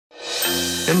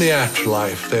In the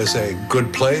afterlife, there's a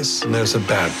good place and there's a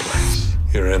bad place.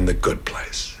 You're in the good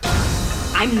place.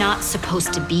 I'm not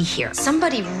supposed to be here.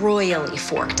 Somebody royally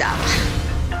forked up.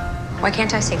 Why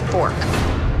can't I say fork?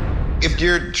 If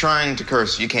you're trying to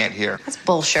curse, you can't hear. That's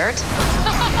bullshit.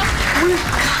 You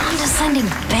condescending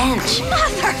bench.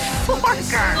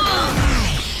 Motherforker.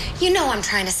 You know I'm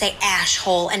trying to say ash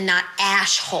hole and not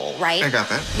ash hole, right? I got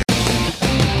that.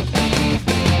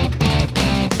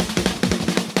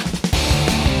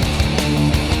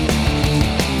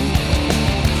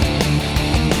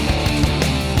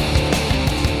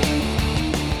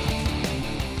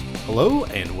 Hello,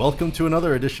 and welcome to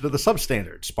another edition of the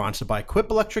Substandard, sponsored by Quip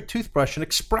Electric Toothbrush and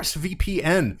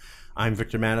ExpressVPN. I'm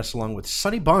Victor Mattis, along with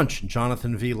Sonny Bunch and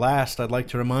Jonathan V. Last. I'd like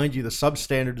to remind you the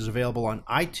Substandard is available on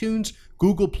iTunes,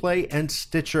 Google Play, and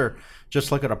Stitcher.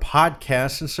 Just look at our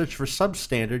podcast and search for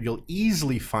Substandard. You'll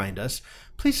easily find us.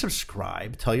 Please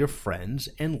subscribe, tell your friends,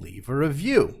 and leave a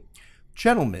review.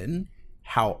 Gentlemen,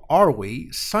 how are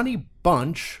we? Sonny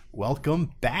Bunch,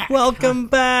 welcome back. Welcome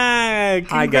back.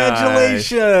 Hi,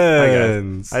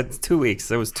 Congratulations. Hi, guys. It's 2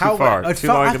 weeks. It was too far. Too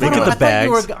long to be Look at the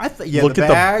bags. Look at the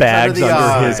bags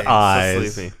under his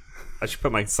eyes. So sleepy. I should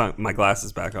put my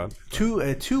glasses back on.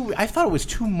 I thought it was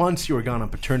 2 months you were gone on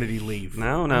paternity leave.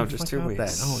 No, just 2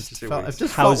 weeks. Oh, just 2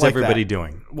 weeks. How's everybody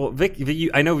doing? Well, Vic,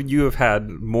 I know you have had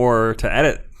more to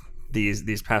edit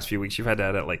these past few weeks. You've had to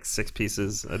edit like 6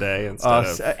 pieces a day instead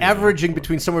of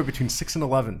averaging somewhere between 6 and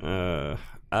 11.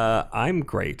 I'm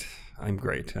great.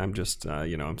 I'm just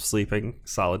I'm sleeping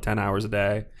solid 10 hours a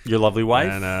day. Your lovely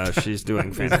wife? And she's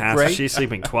doing fantastic. She's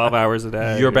sleeping 12 hours a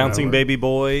day. Your bouncing baby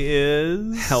boy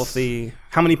is healthy.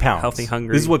 How many pounds? Healthy,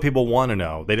 hungry. This is what people want to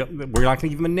know. We're not going to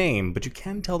give them a name, but you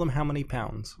can tell them how many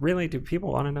pounds. Really? Do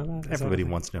people want to know that? Everybody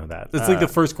wants to know that. It's like the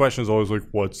first question is always like,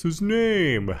 what's his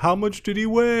name? How much did he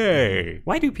weigh?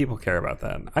 Why do people care about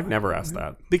that? I've never asked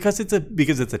that. Because it's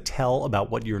a tell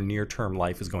about what your near-term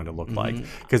life is going to look like.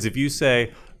 Because if you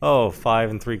say, 5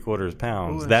 3/4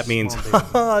 pounds, that means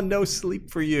no sleep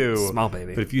for you. Small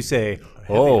baby. But if you say, 8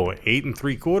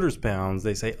 3/4 pounds,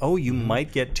 they say, you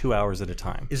might get 2 hours at a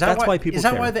time. That's why people care. Is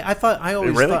that why I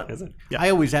always really? thought? Is it? Yeah.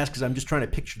 I always ask because I'm just trying to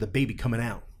picture the baby coming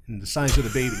out and the size of the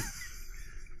baby.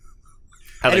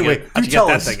 Anyway, how'd you get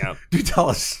that thing out? Do tell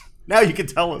us. Now you can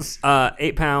tell us.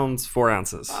 8 pounds 4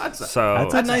 ounces. That's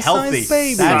a nice healthy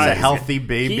baby. That's a healthy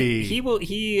baby.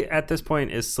 He at this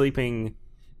point is sleeping.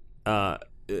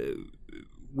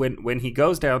 When he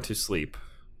goes down to sleep,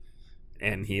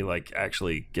 and he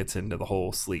actually gets into the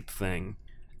whole sleep thing,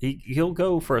 he'll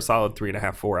go for a solid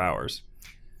 3.5 4 hours.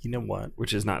 You know what?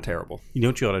 Which is not terrible. You know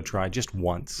what you ought to try just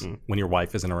once when your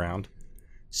wife isn't around?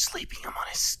 Sleeping him on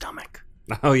his stomach.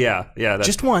 Oh, yeah.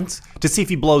 Just once to see if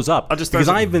he blows up. Because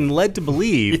I've been led to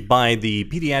believe by the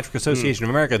Pediatric Association of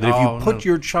America that if you put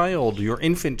your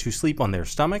infant to sleep on their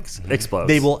stomachs, explodes.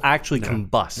 They will actually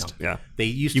combust. No. Yeah,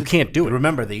 you can't do it.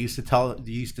 Remember, they used to tell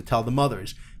the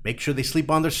mothers, make sure they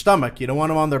sleep on their stomach. You don't want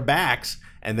them on their backs.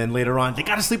 And then later on, they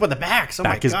got to sleep on the backs. Oh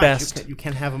back is best. You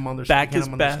can't have them on their back is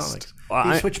on best.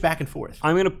 They switch back and forth.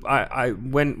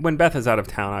 When Beth is out of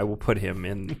town, I will put him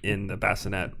in the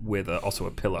bassinet with also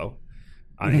a pillow.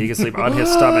 He can sleep on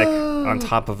his stomach on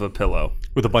top of a pillow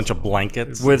with a bunch of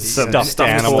blankets, with some stuffed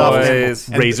animals,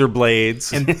 razor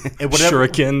blades, and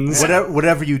shurikens.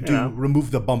 Whatever you do,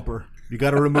 remove the bumper. You got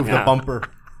to remove the bumper.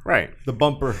 Right, the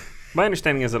bumper. My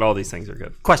understanding is that all these things are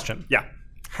good. Question. Yeah.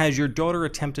 Has your daughter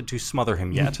attempted to smother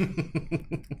him yet?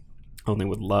 Only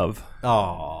with love.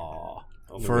 Oh,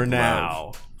 for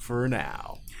now.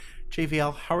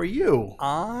 JVL, how are you?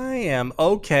 I am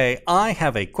okay. I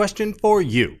have a question for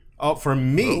you. Oh, for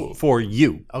me? For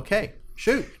you. Okay,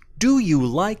 shoot. Do you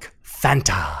like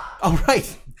Fanta? Oh, right.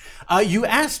 You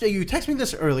texted me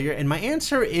this earlier, and my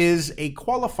answer is a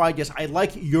qualified yes. I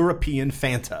like European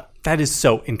Fanta. That is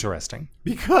so interesting.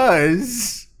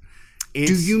 Because...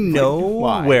 Do you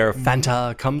know where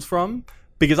Fanta comes from?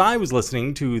 Because I was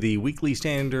listening to the Weekly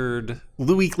Substandard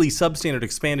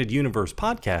Expanded Universe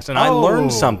podcast, and I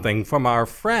learned something from our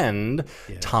friend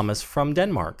Thomas from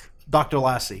Denmark. Dr.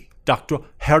 Lassie.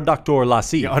 Herr Dr.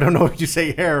 Lassie. Yeah, I don't know if you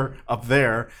say hair up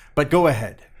there, but go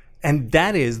ahead. And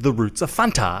that is the roots of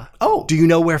Fanta. Oh. Do you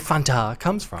know where Fanta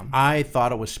comes from? I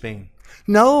thought it was Spain.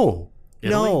 No.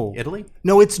 Italy?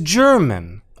 No, it's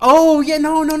German. Oh, yeah,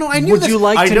 no. I knew Would this. you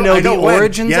like to know the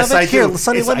origins of it? Here, do.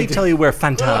 Sonny, let me tell you where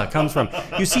Fanta comes from.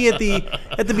 You see, at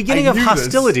the beginning of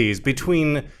hostilities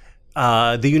between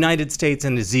the United States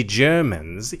and the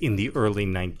Germans in the early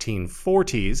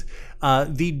 1940s,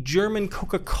 the German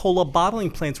Coca-Cola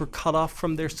bottling plants were cut off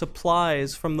from their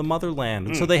supplies from the motherland.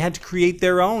 And so they had to create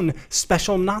their own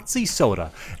special Nazi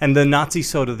soda. And the Nazi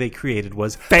soda they created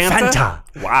was Fanta.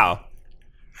 Wow.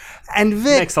 And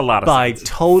Vic, Makes a lot of by sense,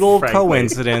 total frankly.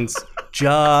 coincidence,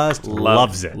 just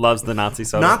loves it. Loves the Nazi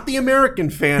soda. Not the American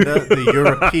Fanta, the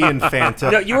European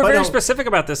Fanta. No, you were But very specific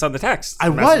about this on the text. I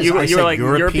was. You I were said like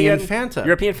European Fanta.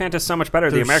 European Fanta is so much better.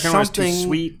 The American one is too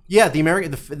sweet. Yeah, the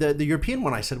American, the European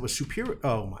one I said was superior.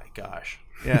 Oh my gosh.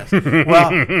 Yes.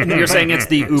 Well, You're saying it's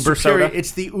the Uber superior, soda?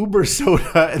 It's the Uber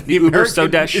soda. And the Uber American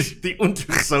Sodash? is the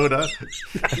Unter soda.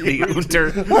 the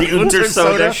Unter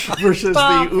soda versus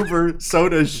the Uber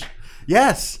sodas.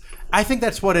 Yes, I think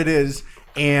that's what it is.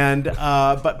 And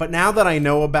but now that I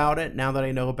know about it,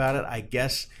 I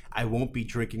guess I won't be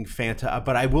drinking Fanta,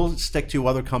 but I will stick to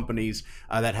other companies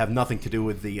that have nothing to do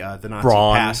with the Nazi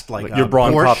Braun, past, like your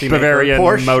Braun Porsche, coffee maker. Bavarian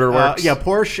Porsche, Motorworks.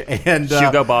 Porsche and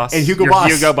Hugo Boss. and Hugo Your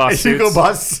Boss, Hugo Boss and suits. Hugo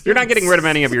Boss. You're not getting rid of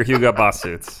any of your Hugo Boss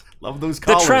suits. Love those The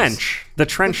collars. the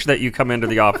trench that you come into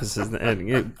the office and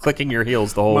you're clicking your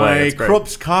heels the whole way. My It's great.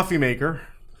 Krupp's coffee maker.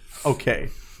 Okay,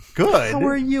 good. How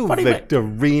are you, Funny,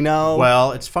 Victorino?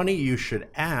 Well, it's funny you should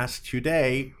ask.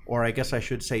 Today, or I guess I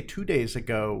should say 2 days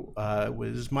ago,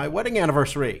 was my wedding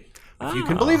anniversary. If you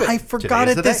can believe it. I forgot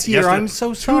Today is it the this day. year. Yesterday- I'm so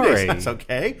 2 sorry. days. That's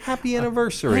okay. Happy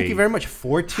anniversary. Thank you very much.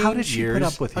 14 How did she years put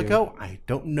up with you? ago? I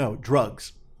don't know.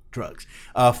 Drugs.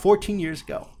 14 years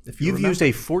ago. If you You've remember. used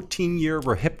a 14-year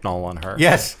Rohypnol on her.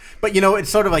 Yes, but it's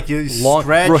sort of like you Long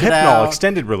stretch it Rohypnol out.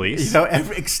 extended release.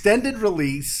 Every extended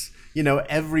release.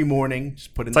 Every morning,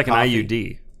 just put in. It's like coffee. an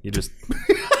IUD. You just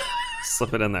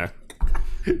slip it in there.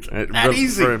 That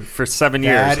easy. For 7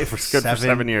 years. That- for It's good for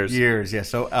 7 years. Yeah.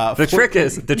 So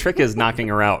The trick is knocking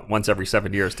her out once every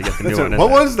 7 years to get the new one in what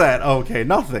there. was that? Okay,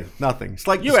 nothing.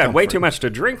 Slight You had way discomfort. too much to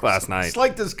drink last night.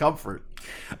 Slight discomfort.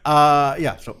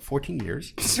 So 14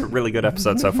 years. It's a really good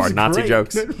episode so far. Nazi Great.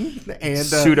 jokes. And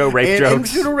Pseudo-rape jokes. And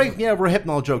pseudo-rape,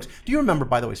 Rohypnol jokes. Do you remember,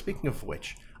 by the way, speaking of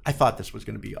which, I thought this was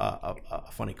going to be a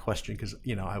funny question because,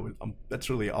 that's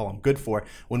really all I'm good for.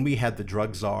 When we had the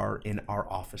drug czar in our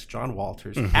office, John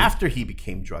Walters, after he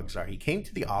became drug czar, he came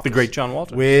to the office. The great John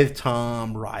Walters. With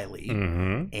Tom Riley.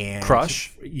 And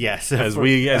Crush. Yes. As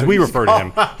we refer to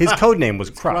him. His code name was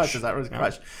Crush. That was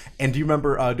Crush. And do you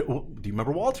remember, do you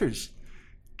remember Walters?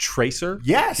 Tracer?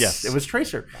 Yes, it was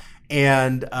Tracer.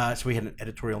 And so we had an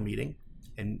editorial meeting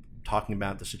and talking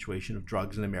about the situation of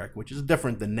drugs in America, which is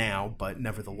different than now, but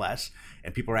nevertheless.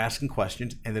 And people are asking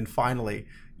questions. And then finally,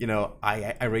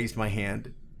 I raised my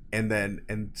hand.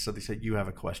 And so they said, you have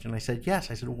a question? I said,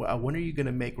 yes. I said, when are you going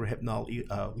to make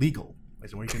Rohypnol legal? I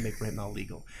said, when are you going to make Rohypnol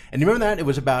legal? And you remember that? It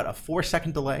was about a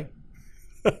 4-second delay.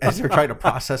 As they're trying to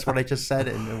process what I just said,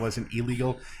 and it wasn't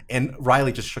illegal, and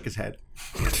Riley just shook his head.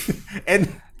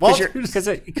 And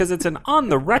Because it's an on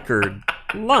the record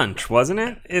lunch, wasn't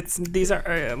it? These are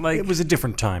It was a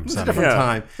different time. it was a different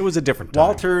time. It was a different time.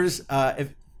 Walters,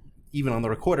 even on the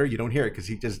recorder, you don't hear it because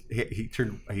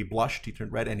he blushed, he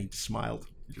turned red, and he smiled.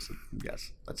 He just said,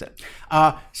 yes, that's it.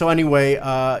 So anyway,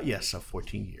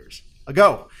 14 years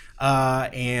ago,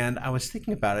 and I was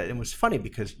thinking about it, and it was funny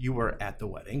because you were at the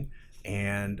wedding.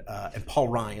 And Paul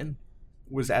Ryan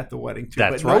was at the wedding too.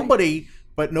 That's but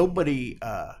right. Nobody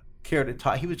cared to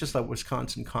talk. He was just a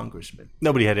Wisconsin congressman.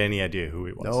 Nobody had any idea who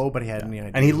he was. Nobody had any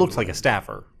idea. And he who looked was. like a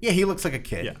staffer. Yeah, he looks like a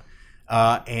kid.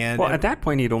 Yeah. at that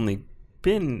point he'd only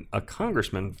been a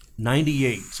congressman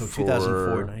 98, so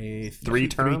 2004, 3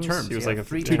 terms. He was like a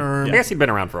 3 term. terms. I guess he'd been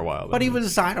around for a while. But he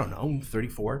was, I don't know,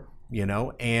 34.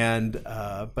 And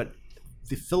but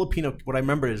the Filipino. What I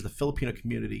remember is the Filipino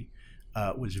community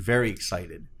was very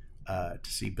excited to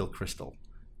see Bill Kristol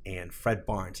and Fred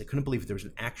Barnes. They couldn't believe there was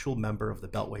an actual member of the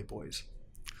Beltway Boys.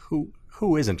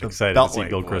 Who isn't excited to see Beltway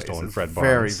Bill Boys. Kristol and It's Fred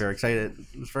very, Barnes? very excited.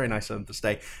 It was very nice of them to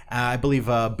stay. I believe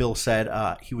Bill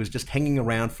said he was just hanging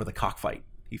around for the cockfight.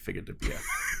 He figured to be a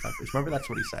cockfight. Remember, that's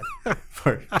what he said.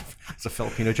 It's a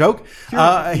Filipino joke.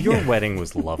 Your wedding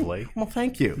was lovely. Well,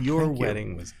 thank you. Your Thank you.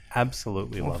 wedding was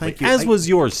absolutely lovely. thank you. As was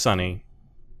yours, Sonny.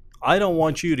 I don't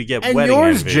want you to get And wedding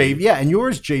yours, envy. and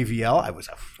yours, JVL.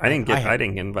 I didn't get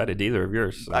invited to either of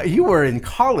yours. So. You were in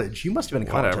college. You must have been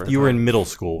in college. Whatever. at the You were time. in middle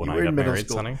school when You I were got in middle married,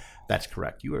 school. Sonny. That's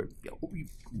correct. You were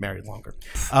married longer.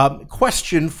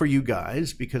 Question for you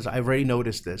guys, because I've already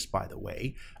noticed this, by the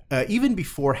way. Even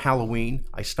before Halloween,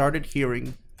 I started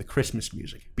hearing the Christmas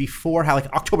music. Before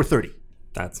October 30.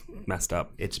 That's messed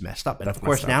up. It's messed up. And That's of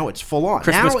course, messed up. now it's full on.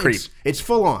 Christmas now creep. It's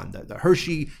full on. The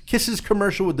Hershey Kisses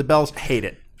commercial with the bells. Hate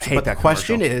it. Hate But that the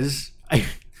question commercial. is,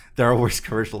 there are worse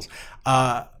commercials.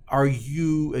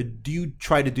 do you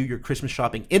try to do your Christmas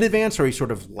shopping in advance, or are you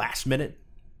sort of last minute?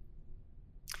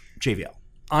 JVL.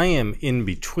 I am in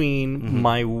between. Mm-hmm.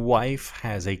 My wife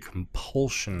has a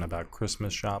compulsion about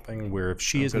Christmas shopping where if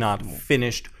she is not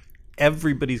finished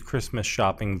everybody's Christmas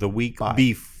shopping the week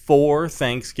before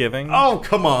Thanksgiving. Oh,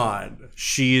 come on.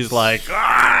 She's like,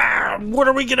 what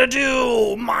are we going to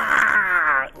do?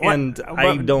 And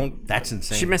I don't... That's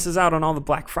insane. She misses out on all the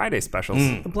Black Friday specials.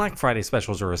 The Black Friday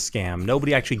specials are a scam.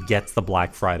 Nobody actually gets the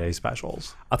Black Friday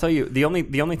specials. I'll tell you, the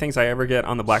only things I ever get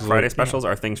on the Black Friday specials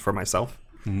are things for myself.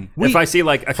 Mm-hmm. If I see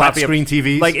like a flat copy screen of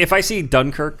TVs, like if I see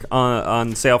Dunkirk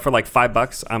on sale for like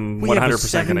 $5, I'm 100%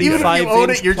 going to get it.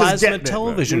 75-inch plasma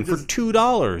television for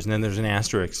 $2, and then there's an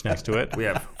asterisk next to it. We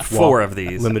have 4 of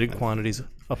these. Limited quantities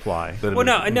apply. Well,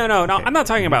 no. Okay. I'm not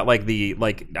talking about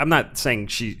I'm not saying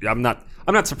I'm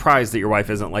not surprised that your wife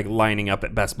isn't like lining up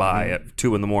at Best Buy at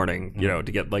 2 a.m,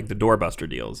 to get like the doorbuster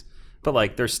deals. But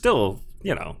like, there's still,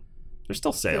 there's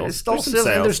still sales. There's still sales.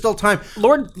 And there's still time.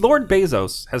 Lord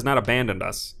Bezos has not abandoned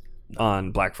us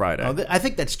on Black Friday. I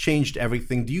think that's changed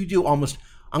everything. Do you do almost?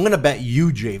 I'm going to bet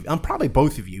you, Jay. I'm probably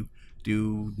both of you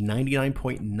do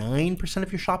 99.9%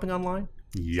 of your shopping online.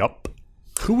 Yup.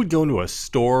 Who would go into a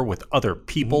store with other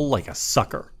people like a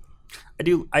sucker?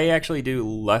 I actually do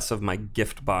less of my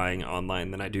gift buying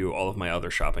online than I do all of my other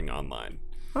shopping online.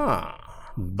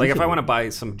 Like if I want to buy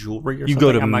some jewelry or something,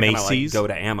 go to I'm not Macy's? Gonna,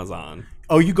 go to Amazon.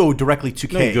 Oh, you go directly to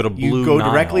K. No, you go to Blue You go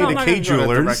Nile. directly to K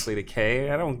Jewelers. Directly to K.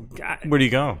 Where do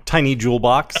you go? Tiny Jewel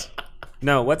Box?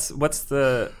 No, what's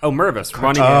the Mervis?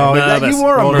 You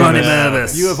were a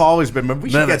Mervis. You have always been. We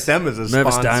should get them as a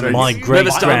sponsor. Diamond. My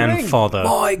great-grandfather.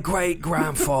 My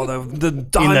great-grandfather. The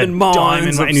diamond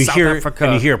mines of South Africa.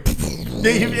 And you hear...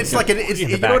 It's like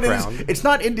it's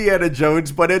not Indiana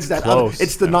Jones, but it's that.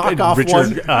 It's the knockoff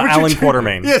Richard, one. Alan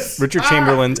Quatermain. Yes, Richard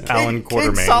Chamberlain's Alan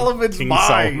Quatermain. King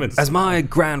Solomon's. As my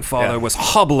grandfather was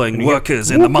hobbling workers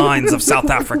in the mines of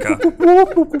South Africa.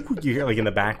 You hear like in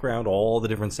the background all the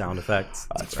different sound effects.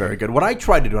 That's very good. What I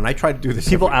tried to do, and I tried to do this.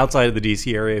 People outside of the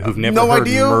DC area who've never heard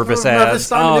Mervis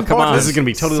ads. Oh, come on! This is going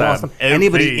to be totally lost.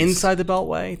 Anybody inside the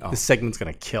Beltway, this segment's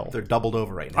going to kill. They're doubled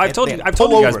over right now. I've told you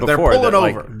guys before. They're pulling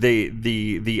over.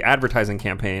 The advertising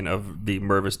campaign of the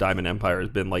Mervis Diamond Empire has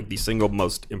been like the single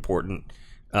most important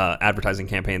advertising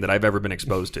campaign that I've ever been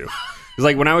exposed to. It's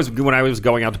like when I was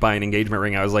going out to buy an engagement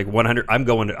ring, I was like 100. I'm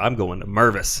going to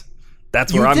Mervis.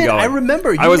 That's where I'm going. I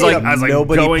remember. I was like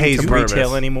nobody pays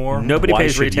retail anymore. Nobody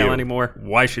pays retail anymore.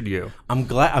 Why should you? I'm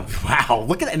glad. Wow,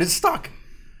 look at that, and it's stuck.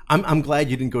 I'm glad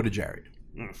you didn't go to Jared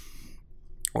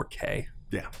or K.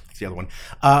 Yeah, that's the other one.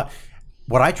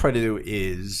 What I try to do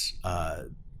is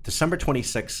December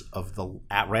 26th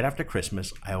right after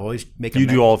Christmas. I always make. You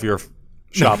do all of your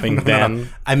shopping then.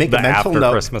 I make a mental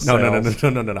note. Christmas no.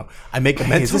 I make a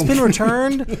mental. Has this been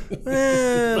returned?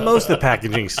 Most of the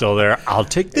packaging's still there. I'll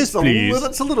take this, please.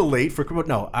 It's a little late for.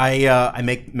 No, I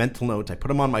make mental notes. I put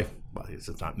them on my. Well, it's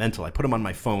not mental. I put them on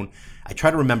my phone. I try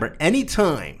to remember any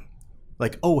time.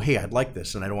 Like, oh, hey, I'd like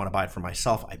this, and I don't want to buy it for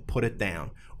myself. I put it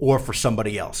down. Or for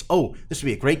somebody else. Oh, this would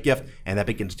be a great gift. And that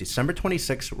begins December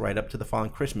 26th, right up to the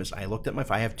following Christmas. I looked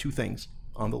at I have 2 things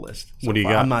on the list. What do you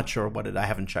got? I'm not sure I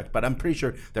haven't checked, but I'm pretty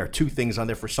sure there are 2 things on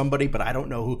there for somebody, but I don't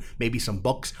know who. Maybe some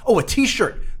books. Oh, a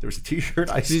T-shirt. There was a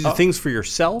T-shirt I saw. These are things for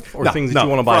yourself or things that you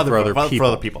want to buy for other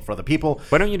people? For other people.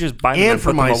 Why don't you just buy them and and for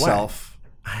put them myself?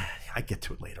 Away? I get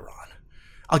to it later on.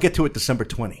 I'll get to it December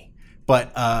 20.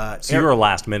 But so you're a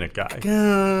last minute guy.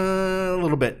 A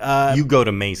little bit. You go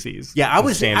to Macy's. Yeah, I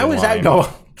was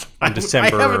on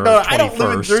December. I don't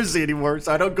live in Jersey anymore,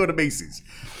 so I don't go to Macy's.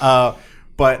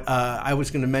 But I was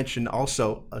going to mention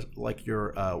also, like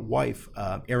your wife,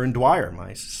 Erin Dwyer,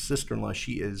 my sister-in-law.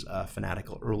 She is a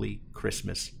fanatical early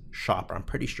Christmas shopper. I'm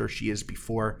pretty sure she is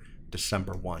before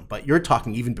December 1. But you're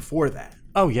talking even before that.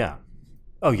 Oh yeah.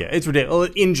 It's ridiculous.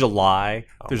 In July,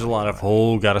 there's a lot of,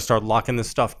 got to start locking this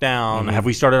stuff down. Mm-hmm. Have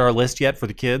we started our list yet for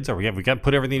the kids? Have we got to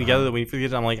put everything together that we need for the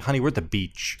kids? I'm like, honey, we're at the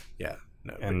beach. Yeah.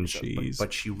 No, and she's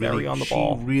she very on the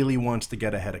ball. She really wants to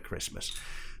get ahead of Christmas.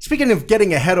 Speaking of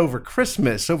getting ahead over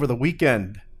Christmas, over the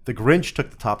weekend, The Grinch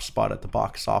took the top spot at the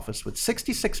box office with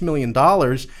 $66 million.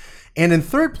 And in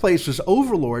third place was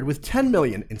Overlord with $10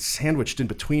 million. And sandwiched in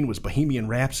between was Bohemian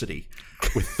Rhapsody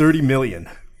with $30 million.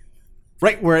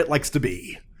 Right where it likes to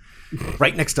be.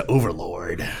 Right next to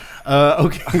Overlord.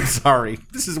 Okay, sorry.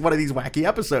 This is one of these wacky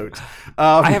episodes.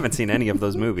 I haven't seen any of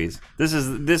those movies. This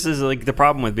is like the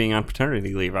problem with being on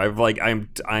paternity leave.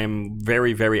 I'm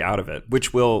very, very out of it,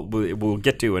 which we'll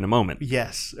get to in a moment.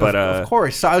 Yes, but of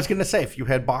course. So I was going to say, if you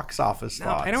had box office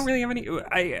thoughts. I don't really have any.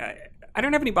 I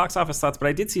don't have any box office thoughts, but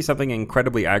I did see something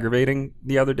incredibly aggravating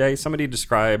the other day. Somebody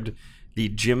described the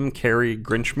Jim Carrey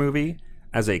Grinch movie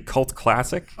as a cult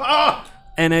classic.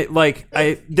 And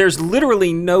there's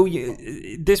literally no.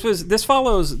 This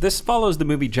follows the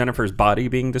movie Jennifer's Body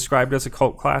being described as a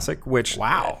cult classic, which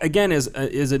again is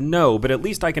a no, but at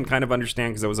least I can kind of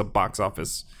understand because it was a box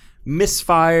office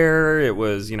misfire. It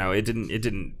was, it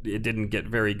didn't get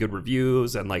very good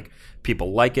reviews, and like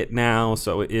people like it now,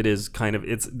 so it is kind of,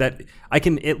 it's that I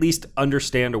can at least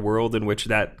understand a world in which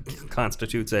that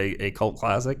constitutes a cult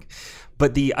classic.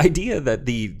 But the idea that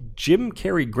the Jim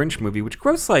Carrey Grinch movie, which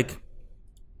grossed like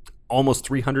almost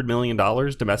 $300 million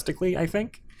domestically, I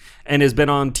think, and has been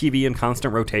on TV in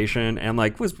constant rotation and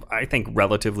like was, I think,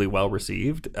 relatively well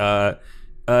received,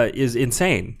 is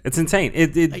insane. It's insane.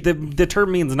 The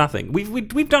term means nothing.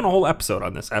 We've done a whole episode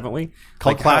on this, haven't we?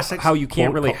 Cult classics. How you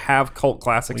can't really have cult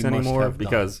classics anymore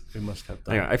because we must have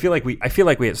done. Anyway, I feel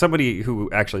like we have somebody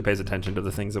who actually pays attention to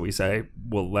the things that we say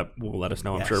will let us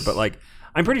know. I'm sure, but like,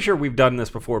 I'm pretty sure we've done this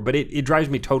before, but it drives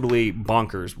me totally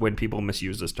bonkers when people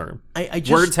misuse this term.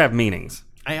 Words have meanings.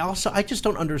 I just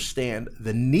don't understand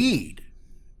the need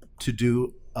to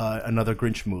do another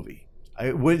Grinch movie.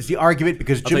 What is the argument?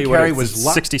 Because Jim Carrey was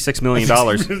 $66 million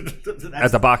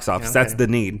at the box office. Okay. That's the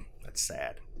need. That's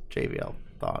sad. JVL,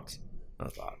 thoughts? No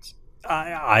thoughts.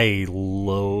 I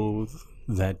loathe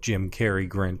that Jim Carrey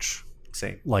Grinch.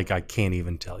 Same. Like, I can't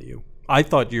even tell you. I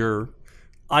thought your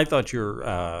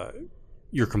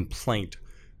complaint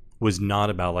was not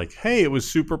about like, hey, it was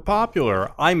super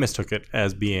popular. I mistook it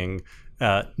as being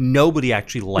nobody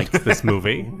actually liked this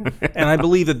movie. And I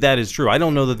believe that is true. I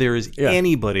don't know that there is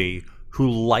anybody who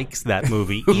likes that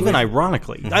movie, even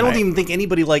ironically. I don't even think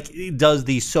anybody does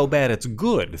the so bad it's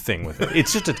good thing with it.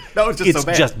 It's just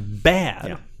just bad.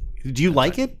 Yeah. Do you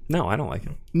like it? No, I don't like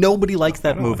it. Nobody likes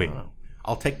that movie. No.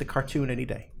 I'll take the cartoon any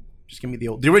day. Just give me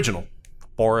the original.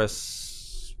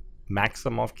 Boris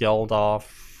Maximov, Geldof,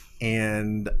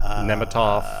 and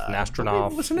Nemetov,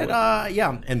 Nastronov. Wasn't it?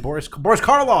 And Boris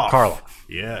Karloff. Karloff.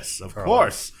 Yes, of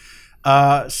course.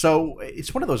 So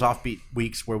it's one of those offbeat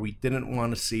weeks where we didn't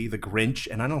want to see the Grinch,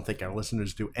 and I don't think our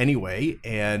listeners do anyway.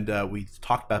 And we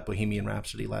talked about Bohemian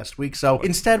Rhapsody last week. So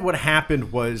instead, what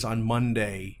happened was on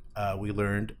Monday, we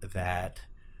learned that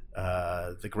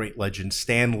the great legend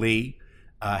Stan Lee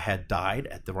had died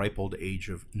at the ripe old age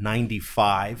of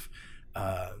 95.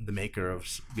 The maker of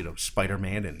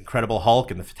Spider-Man and Incredible Hulk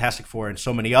and the Fantastic Four and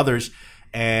so many others.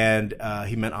 And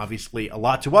he meant obviously a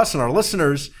lot to us and our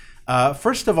listeners.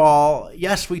 First of all,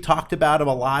 yes, we talked about him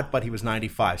a lot, but he was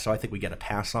 95, so I think we get a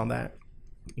pass on that.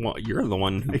 Well, you're the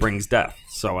one who brings death,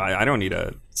 so I don't need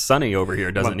a... Sonny over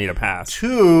here doesn't need a pass.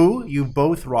 2, you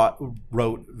both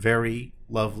wrote very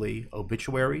lovely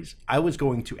obituaries. I was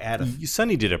going to add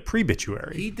Sonny did a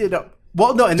pre-bituary. He did a...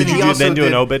 Well, no, and then he also do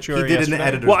an obituary. He did an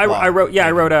editor's blog. I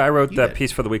wrote that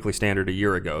piece for the Weekly Standard a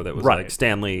year ago that was like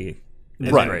Stanley...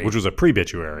 Right, which was a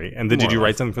pre-bituary. And then did you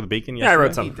write something for the Beacon yesterday? Yeah, I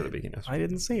wrote something for the Beacon yesterday. I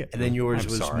didn't see it. And then yours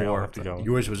was more.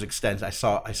 Yours was extensive. I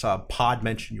saw Pod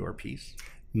mention your piece.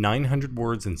 900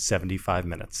 words in 75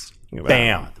 minutes. Wow.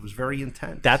 Bam! It was very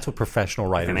intense. That's what professional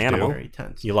writers do. Very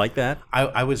intense. You like that?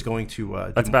 I was going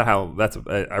to. That's about how.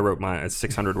 I wrote mine. It's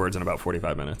 600 words in about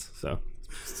 45 minutes. So.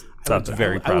 I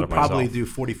would probably do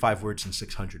 45 words in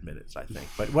 600 minutes, I think.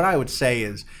 But what I would say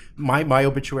is my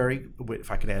obituary, if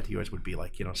I could add to yours, would be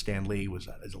like, Stan Lee is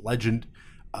a legend.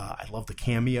 I love the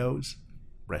cameos.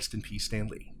 Rest in peace, Stan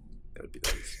Lee. That would be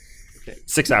those. Okay.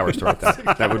 6 hours to write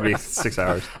that. That would be 6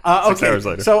 hours. 6 hours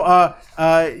later. So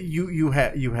you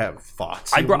have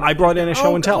thoughts. I brought in a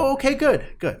show and tell. Oh, okay, good.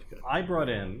 I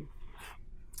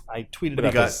tweeted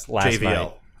about this last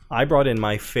night. I brought in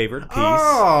my favorite piece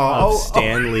of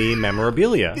Stan Lee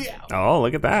memorabilia. Yeah. Oh,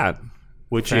 look at that.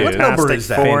 Which is... What number is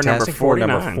that? Fantastic Four,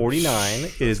 number 49.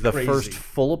 49 is the first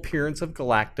full appearance of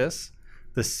Galactus,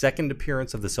 the second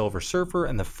appearance of the Silver Surfer,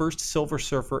 and the first Silver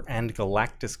Surfer and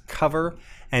Galactus cover.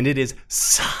 And it is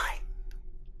signed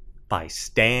by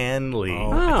Stan Lee.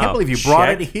 I can't believe you brought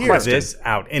it here. Check this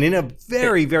out. And in a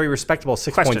very, very respectable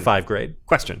 6.5 grade.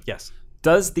 Question. Yes.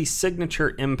 Does the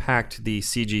signature impact the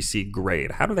CGC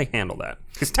grade? How do they handle that?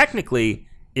 Because technically,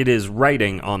 it is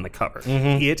writing on the cover.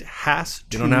 Mm-hmm. It has to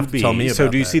be. You don't have to tell me about So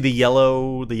do you see the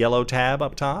yellow tab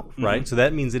up top? Mm-hmm. Right. So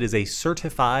that means it is a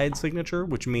certified signature,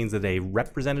 which means that a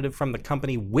representative from the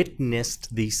company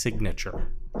witnessed the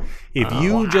signature. If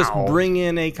you just bring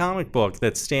in a comic book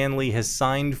that Stan Lee has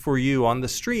signed for you on the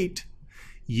street,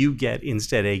 you get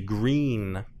instead a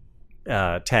green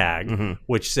tag,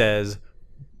 which says...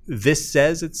 This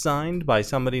says it's signed by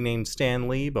somebody named Stan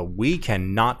Lee, but we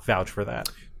cannot vouch for that.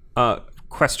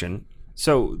 Question.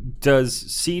 So does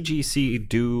CGC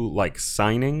do like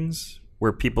signings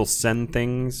where people send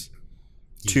things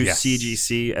to Yes.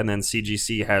 CGC, and then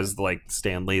CGC has like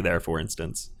Stan Lee there, for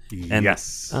instance. And,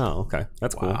 Yes. Oh, okay.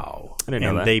 That's cool. Wow. I didn't know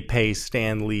And that. they pay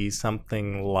Stan Lee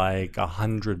something like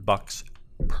 $100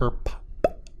 per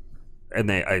And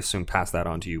they, I assume, pass that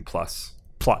on to you plus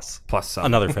some.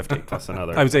 another 50. Plus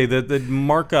another. I would say the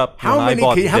markup How when many? I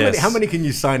bought How many this, can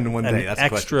you sign in one an day? That's the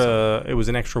question. extra. It was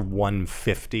an extra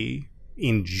 $150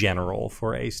 in general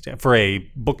for a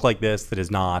book like this that is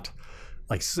not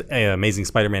like Amazing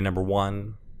Spider-Man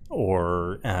 #1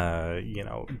 or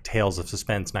Tales of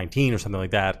Suspense 19 or something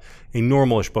like that. A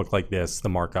normalish book like this, the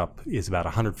markup is about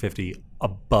 $150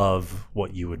 above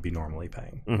what you would be normally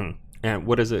paying. Mm-hmm. And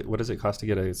what does it cost to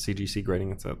get a CGC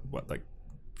grading? It's what, like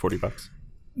 $40?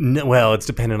 No, well, it's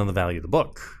dependent on the value of the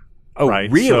book. Oh,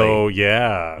 right? really? So,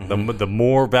 yeah, the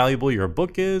more valuable your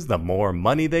book is, the more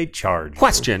money they charge you.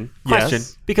 Question.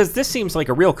 Yes? Because this seems like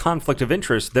a real conflict of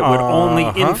interest that would only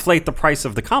inflate the price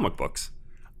of the comic books.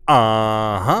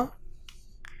 Uh-huh.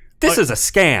 This is a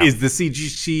scam. Is the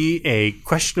CGC a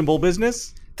questionable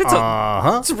business?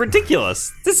 It's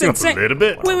ridiculous. This is insane. A little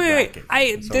bit. Wait.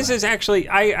 I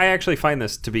actually find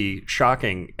this to be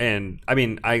shocking, and I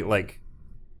mean,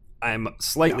 I'm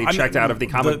slightly checked out of the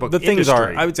comic book The things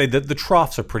industry. are, I would say that the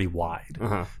troughs are pretty wide.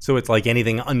 So it's like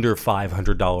anything under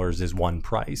 $500 is one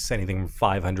price. Anything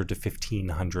from $500 to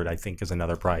 $1,500, I think, is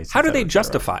another price. How do they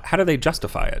justify it? How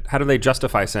do they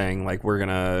justify saying like we're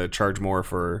gonna charge more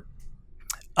for?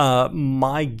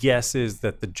 My guess is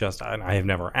that and I have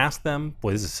never asked them.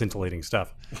 Boy, this is scintillating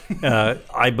stuff.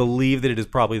 I believe that it is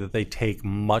probably that they take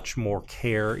much more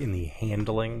care in the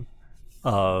handling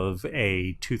of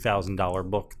a $2,000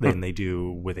 book than they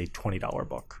do with a $20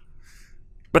 book.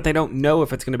 But they don't know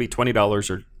if it's going to be $20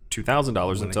 or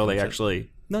 $2,000 until they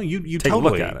actually you take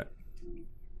totally, a look at it.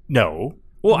 No.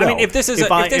 Well, no. I mean, if this was a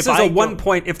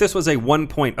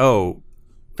 1.0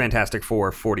 Fantastic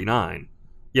Four 49,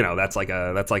 that's like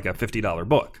a $50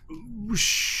 book.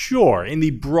 Sure, in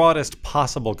the broadest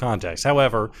possible context.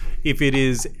 However, if it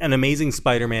is an Amazing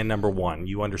Spider-Man #1,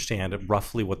 you understand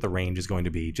roughly what the range is going to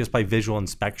be. Just by visual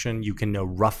inspection, you can know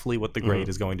roughly what the grade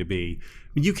is going to be. I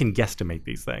mean, you can guesstimate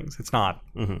these things. It's not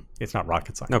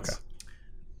rocket science. Okay.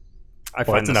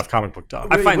 That's enough comic book talk.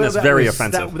 I find this very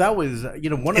offensive. That was,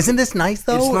 one of Isn't this nice,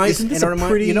 though? It's nice. Isn't this and a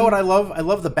pretty... You know what I love? I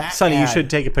love the back Sonny, ad. you should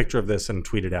take a picture of this and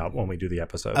tweet it out when we do the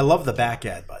episode. I love the back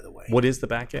ad, by the way. What is the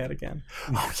back ad again?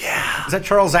 Oh, yeah. Is that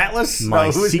Charles Atlas? My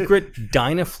No, who is it? secret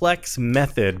Dynaflex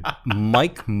method,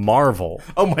 Mike Marvel.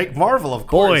 Oh, Mike Marvel, of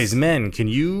course. Boys, men, can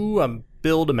you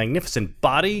build a magnificent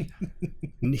body?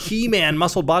 He-Man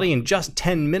muscle body in just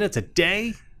 10 minutes a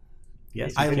day?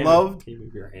 Yes, I can. love Can you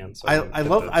move your hand so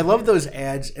I love those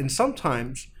ads, and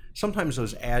sometimes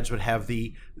those ads would have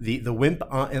the wimp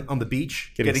on the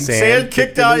beach Getting sand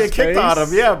kicked out in his of face.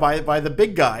 him, yeah, by the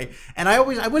big guy. And I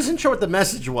wasn't sure what the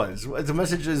message was. The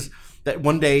message is that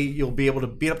one day you'll be able to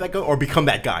beat up that guy or become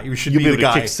that guy. You should You'll be be the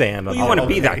able to guy. kick sand. you want to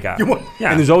be that guy.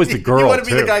 And there's always the girl, You want to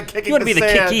be too. the guy kicking You want to be the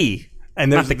sand. kicky. And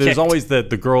Not the there's kicked. always the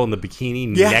girl in the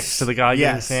bikini Yes, next to the guy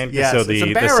getting yes, sand. yes. So It's the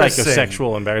embarrassing.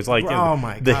 psychosexual embarrassment. Like, Oh,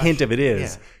 my the gosh. hint of it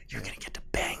is, Yeah. you're going to get to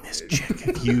bang this chick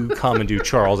if you come and do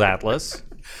Charles Atlas.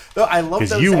 No, I love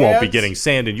Because those you won't be ads. getting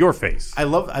sand in your face. I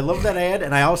love that ad,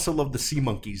 and I also love the Sea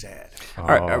Monkeys ad. All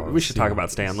right, we should talk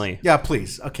about Stan Lee. Yeah,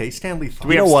 please. Okay, Stanley.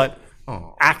 You know what?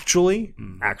 Oh. Actually,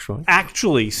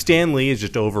 Stan Lee is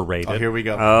just overrated. Oh, here we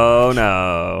go. Oh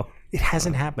no. It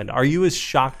hasn't happened. Are you as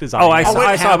shocked as I Oh, am? I saw a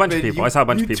bunch of happened. people. I saw a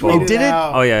bunch of people. tweeted Did it?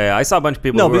 out. Oh yeah. I saw a bunch of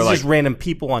people. No, who but were it's like, just random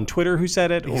people on Twitter who said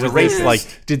it? Or He's a was it racist.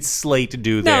 like, did Slate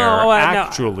do their no.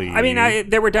 actually... I mean,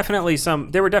 there were definitely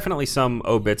some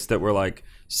obits that were like,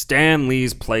 Stan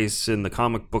Lee's place in the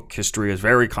comic book history is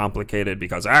very complicated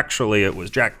because actually it was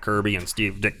Jack Kirby and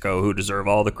Steve Ditko who deserve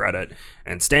all the credit,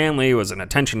 and Stan Lee was an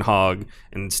attention hog,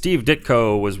 and Steve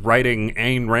Ditko was writing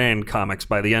Ayn Rand comics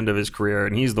by the end of his career,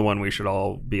 and he's the one we should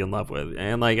all be in love with.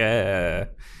 And I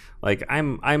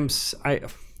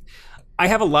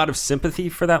have a lot of sympathy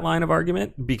for that line of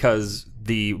argument because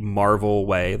the Marvel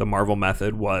way, the Marvel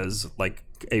method was like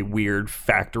a weird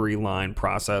factory line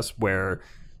process where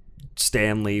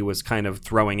Stan Lee was kind of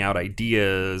throwing out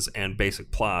ideas and basic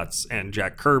plots, and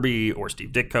Jack Kirby or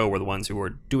Steve Ditko were the ones who were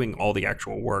doing all the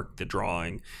actual work, the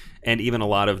drawing, and even a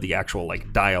lot of the actual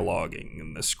like dialoguing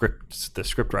and the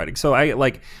script writing. So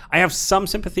I have some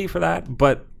sympathy for that,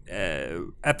 but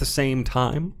at the same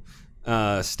time,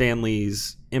 Stan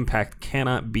Lee's impact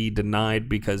cannot be denied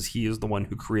because he is the one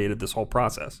who created this whole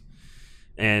process.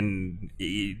 And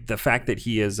the fact that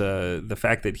he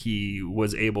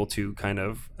was able to kind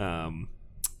of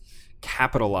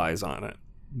capitalize on it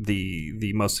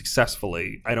the most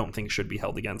successfully, I don't think should be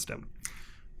held against him.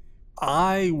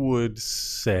 I would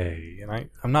say, and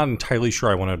I'm not entirely sure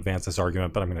I want to advance this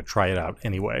argument, but I'm going to try it out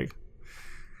anyway,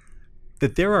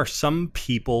 that there are some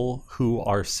people who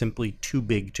are simply too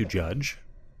big to judge.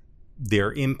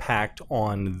 Their impact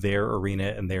on their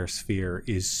arena and their sphere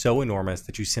is so enormous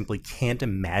that you simply can't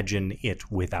imagine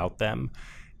it without them.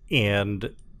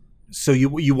 And so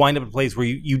you wind up at a place where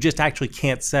you just actually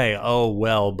can't say, oh,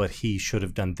 well, but he should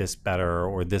have done this better,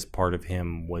 or this part of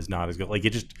him was not as good. Like,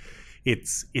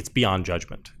 it's beyond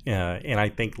judgment. And I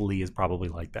think Lee is probably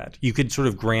like that. You could sort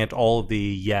of grant all of the,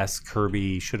 yes,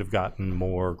 Kirby should have gotten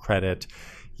more credit.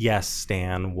 Yes,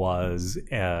 Stan was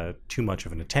too much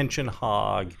of an attention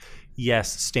hog.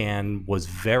 Yes, Stan was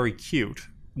very cute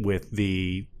with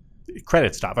the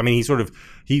credit stuff. I mean,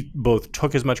 he both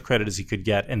took as much credit as he could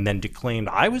get and then declaimed,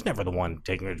 I was never the one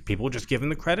taking it. People just giving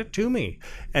the credit to me.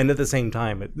 And at the same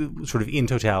time, sort of in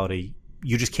totality,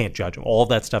 you just can't judge him. All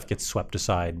that stuff gets swept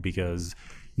aside because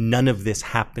none of this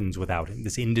happens without him.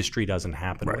 This industry doesn't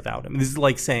happen without him. This is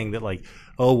like saying that, like,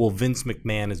 oh, well, Vince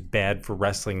McMahon is bad for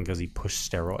wrestling because he pushed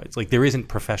steroids. Like, there isn't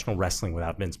professional wrestling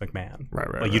without Vince McMahon.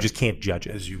 Right. You just can't judge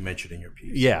it. As you mentioned in your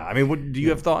piece. Yeah. I mean, do you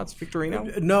have thoughts,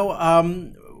 Victorino? No.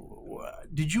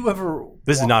 Did you ever...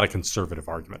 This is not a conservative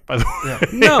argument, by the way.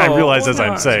 No. I realize as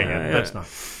I'm saying it. That's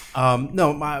not.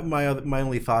 No, my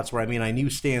only thoughts were, I mean, I knew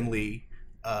Stan Lee,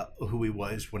 who he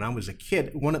was when I was a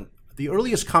kid. The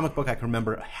earliest comic book I can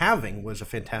remember having was a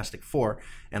Fantastic Four,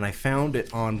 and I found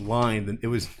it online. It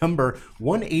was number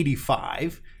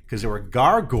 185 because there were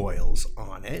gargoyles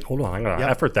on it. Hold on, I'm going to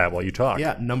effort that while you talk.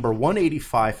 Yeah, number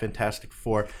 185 Fantastic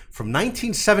Four from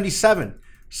 1977.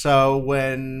 So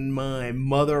when my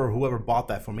mother or whoever bought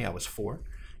that for me, I was 4.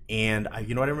 And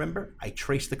you know what I remember? I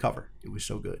traced the cover. It was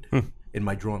so good. And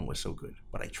my drawing was so good,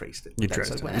 but I traced it. It's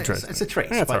a trace,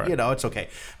 but right. It's okay.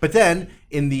 But then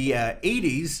in the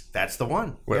 80s, that's the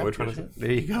one. Wait, which one is it? There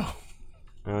you go.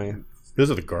 Oh, yeah. Those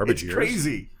are the garbage years.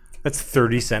 Crazy. That's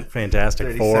 30-cent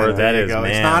Fantastic Four. That is,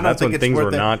 man. That's when things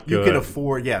were not good. You could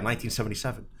afford,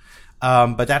 1977.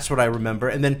 But that's what I remember.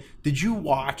 And then, did you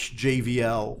watch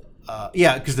JVL?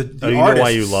 Because the you know why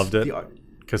you loved it?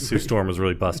 Because Sue Storm was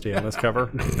really busty on this cover.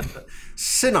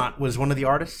 Sinnott was one of the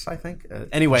artists, I think.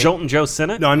 Anyway, Jolton Joe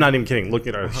Sinnott. No, I'm not even kidding. Look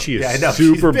at her; she is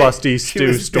super busty.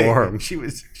 Sue Storm. She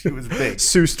was big.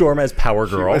 Sue Storm as Power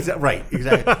Girl. Right,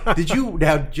 exactly. Did you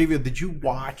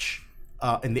watch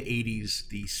in the 80s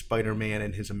the Spider-Man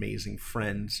and His Amazing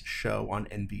Friends show on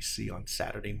NBC on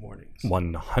Saturday mornings?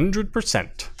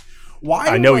 100%. Why?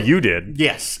 I know you did.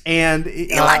 Yes, and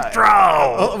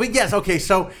Electro. Yes. Okay.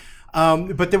 So,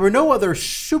 but there were no other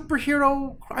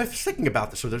superhero. I was thinking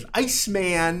about this. So there's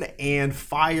Iceman and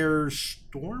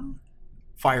Firestorm,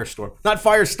 not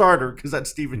Firestarter, because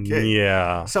that's Stephen King.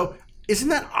 Yeah. So isn't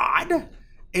that odd?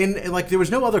 And like there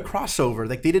was no other crossover.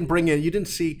 Like they didn't bring in. You didn't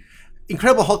see.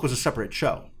 Incredible Hulk was a separate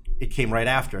show. It came right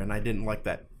after, and I didn't like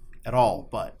that at all.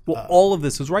 But all of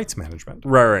this was rights management.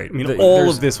 Right. I mean, all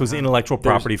of this was intellectual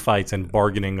property fights and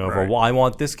bargaining over. Well, I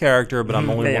want this character, but I'm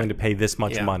only willing to pay this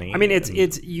much money. I mean, it's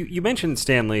you mentioned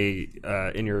Stan Lee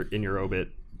in your obit,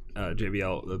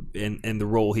 JBL, in the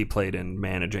role he played in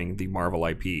managing the Marvel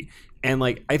IP, and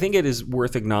like I think it is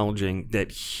worth acknowledging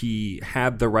that he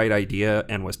had the right idea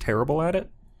and was terrible at it,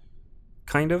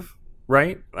 kind of.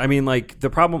 Right? I mean, like the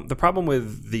problem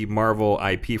with the Marvel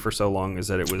IP for so long is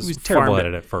that it was terrible at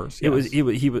it at first. Yes.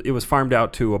 It was farmed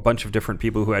out to a bunch of different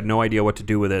people who had no idea what to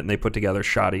do with it, and they put together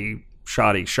shoddy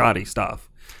stuff.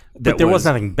 But there was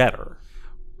nothing better.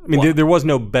 I mean, there was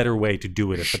no better way to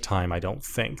do it at the time. I don't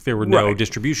think there were no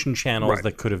distribution channels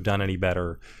that could have done any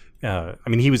better. I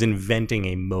mean, he was inventing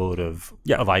a mode of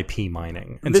IP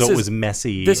mining, and so it was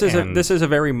messy. This is a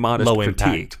very modest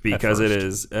critique because it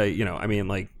is, I mean,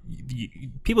 like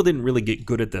people didn't really get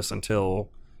good at this until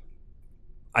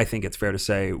I think it's fair to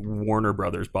say Warner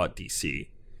Brothers bought DC,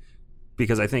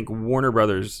 because I think Warner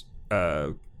Brothers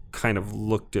kind of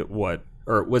looked at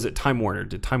or was it Time Warner?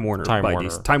 Did Time Warner buy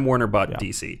DC? Time Warner bought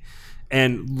DC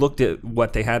and looked at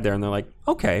what they had there, and they're like,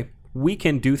 okay, we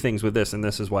can do things with this, and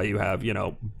this is why you have,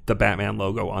 the Batman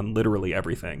logo on literally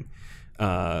everything,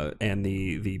 and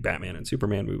the Batman and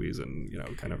Superman movies, and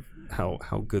kind of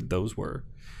how good those were.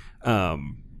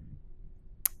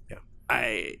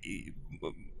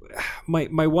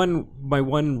 My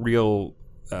one real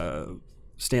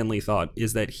Stan Lee thought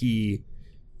is that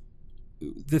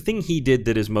the thing he did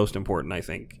that is most important, I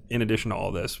think, in addition to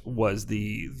all this, was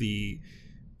the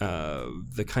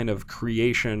kind of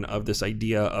creation of this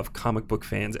idea of comic book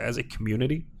fans as a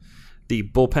community. The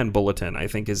Bullpen Bulletin, I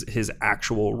think, is his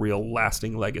actual real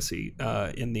lasting legacy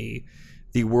in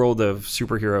the world of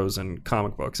superheroes and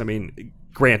comic books. I mean,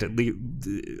 granted,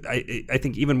 I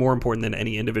think even more important than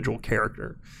any individual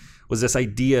character was this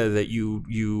idea that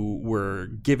you were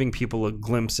giving people a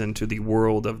glimpse into the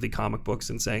world of the comic books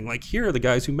and saying, like, here are the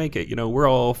guys who make it. You know, we're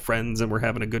all friends and we're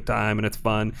having a good time and it's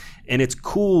fun and it's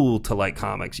cool to like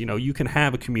comics. You know, you can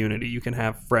have a community, you can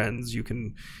have friends,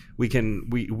 we can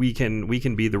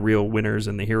be the real winners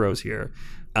and the heroes here.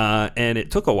 And it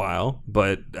took a while,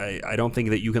 but I don't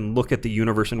think that you can look at the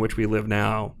universe in which we live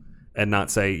now and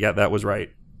not say, yeah, that was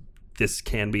right. This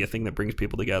can be a thing that brings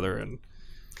people together. And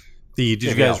did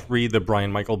you guys read the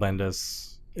Brian Michael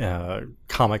Bendis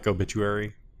comic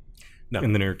obituary? No.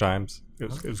 In the New York Times? It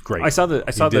was great. I saw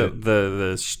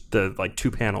the like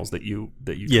 2 panels that you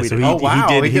tweeted. So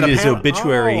he did his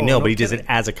obituary. But he did it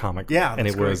as a comic. Yeah, and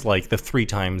it was like the 3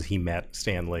 times he met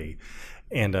Stan Lee.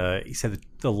 And he said that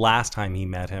the last time he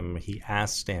met him, he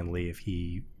asked Stan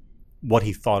Lee what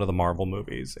he thought of the Marvel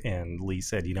movies. And Lee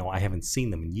said, I haven't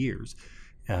seen them in years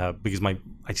because I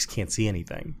just can't see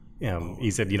anything. He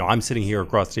said, I'm sitting here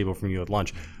across the table from you at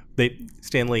lunch.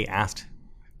 Stan Lee asked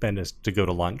Bendis to go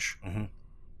to lunch,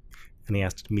 and he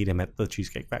asked to meet him at the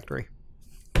Cheesecake Factory.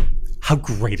 How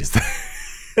great is that?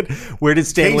 Where did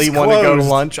Stan Lee want to go to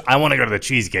lunch? I want to go to the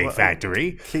Cheesecake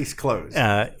Factory. Case closed.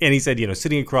 And he said,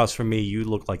 sitting across from me, you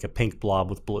look like a pink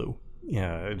blob with blue.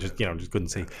 Just couldn't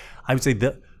see. I would say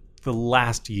that the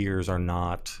last years are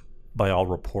not, by all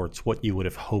reports, what you would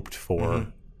have hoped for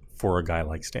a guy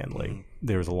like Stan Lee.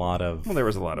 There was a lot of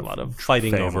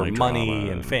fighting over money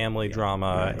and family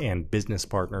drama and business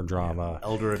partner drama,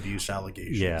 elder abuse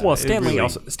allegations. Yeah. Well,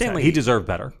 Stanley he deserved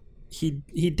better.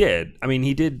 He did. I mean,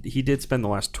 he did spend the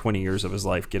last 20 years of his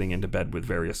life getting into bed with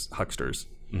various hucksters,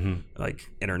 like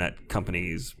internet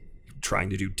companies trying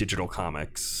to do digital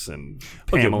comics and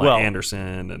Pamela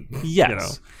Anderson and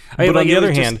yes. But on the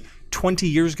other hand, 20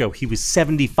 years ago, he was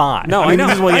 75. No, I know.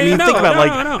 This is what think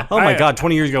about, oh my God,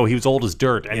 20 years ago, he was old as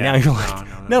dirt. And now you're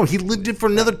like, no, he lived it for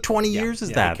another 20 years.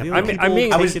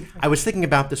 I was thinking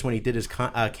about this when he did his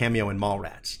cameo in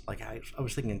Mallrats. Like, I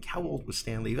was thinking, how old was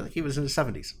Stan Lee? Like, he was in his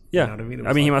 70s. Yeah. You know what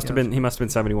I mean? He must have been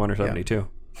 71 or 72.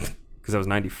 Because that was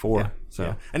 94. Yeah. So.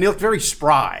 Yeah. And he looked very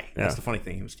spry. That's the funny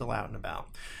thing. He was still out and about.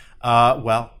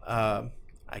 I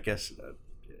guess...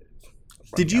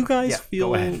 Did you guys feel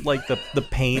like the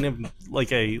pain of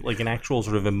like an actual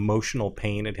sort of emotional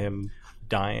pain at him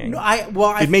dying?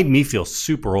 No, it made me feel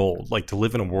super old, like to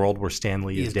live in a world where Stan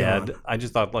Lee is dead. Gone. I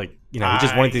just thought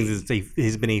just one of the things is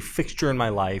has been a fixture in my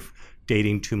life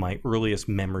dating to my earliest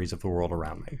memories of the world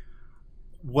around me.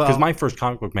 Well, because my first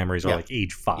comic book memories are like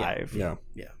age 5. Yeah.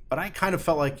 But I kind of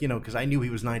felt like, because I knew he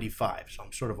was 95, so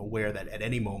I'm sort of aware that at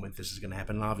any moment this is going to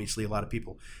happen. And obviously a lot of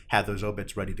people have those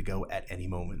obits ready to go at any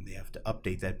moment. They have to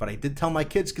update that. But I did tell my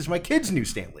kids, because my kids knew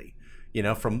Stan Lee,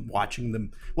 from watching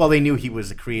them. Well, they knew he was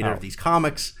the creator of these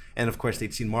comics. And, of course,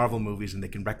 they'd seen Marvel movies, and they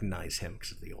can recognize him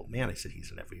because of the old man. I said he's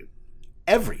in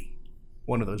every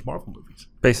one of those Marvel movies.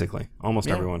 Basically. Almost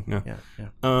everyone. Yeah.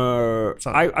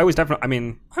 I was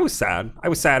definitely, I was sad. I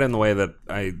was sad in the way that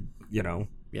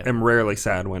I'm rarely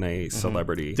sad when a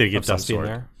celebrity did it get dusty in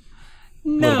there?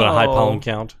 No. A little bit of high pollen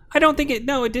count? I don't think it.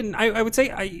 No, it didn't. I would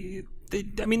say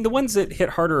the ones that hit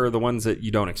harder are the ones that you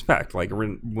don't expect. Like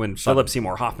when Philip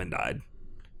Seymour Hoffman died,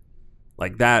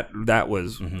 like that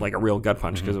was like a real gut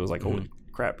punch because it was like, holy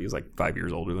crap, he's like 5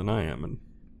 years older than I am, and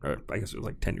I guess it was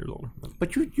like 10 years older.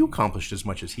 But you accomplished as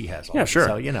much as he has. Yeah, sure.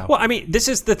 So, Well, this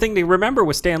is the thing to remember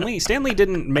with Stan Lee. Stan Lee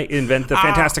didn't invent the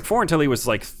Fantastic Four until he was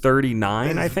like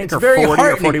 39, I think, or 40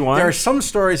 or 41. There are some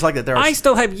stories like that. I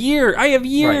still have years. I have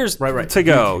years to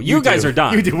go. You guys are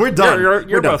done. You do. We're done.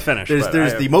 You're both finished.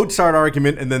 There's the Mozart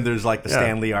argument, and then there's like the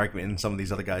Stan Lee argument, and some of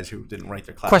these other guys who didn't write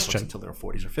their class books until their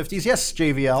 40s or 50s. Yes,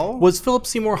 JVL. Was Philip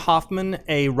Seymour Hoffman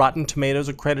a Rotten Tomatoes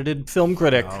accredited film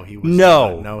critic? No, he was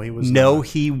not. No, he was not. No,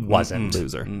 he wasn't.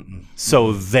 Loser.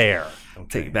 So there.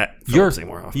 Take that.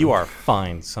 You are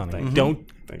fine, Sonny.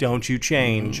 Don't you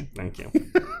change. Thank you.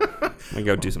 I'm gonna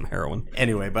go do some heroin.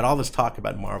 Anyway, but all this talk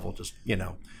about Marvel, just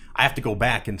I have to go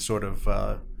back and sort of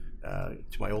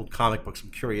to my old comic books.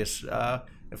 I'm curious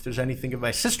if there's anything.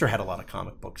 My sister had a lot of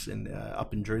comic books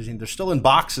up in Jersey, and they're still in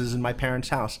boxes in my parents'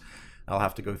 house. I'll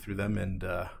have to go through them and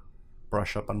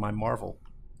brush up on my Marvel.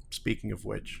 Speaking of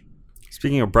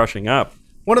brushing up.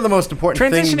 One of the most important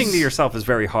Transitioning to yourself is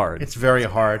very hard. It's very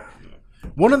hard.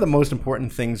 One of the most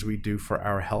important things we do for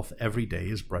our health every day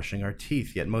is brushing our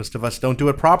teeth, yet most of us don't do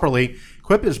it properly.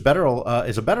 Quip is a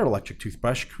better electric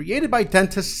toothbrush created by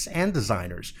dentists and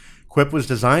designers. Quip was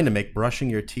designed to make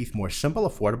brushing your teeth more simple,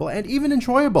 affordable, and even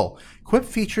enjoyable. Quip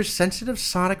features sensitive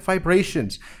sonic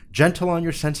vibrations, gentle on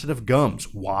your sensitive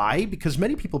gums. Why? Because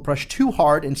many people brush too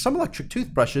hard, and some electric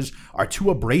toothbrushes are too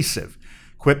abrasive.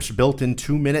 Quip's built-in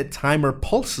 2-minute timer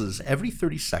pulses every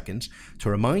 30 seconds to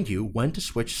remind you when to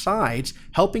switch sides,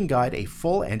 helping guide a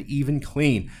full and even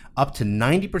clean. Up to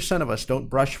 90% of us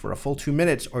don't brush for a full 2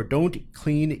 minutes or don't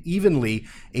clean evenly.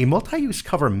 A multi-use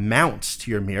cover mounts to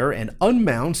your mirror and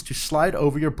unmounts to slide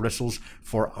over your bristles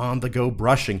for on-the-go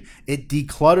brushing. It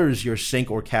declutters your sink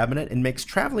or cabinet and makes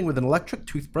traveling with an electric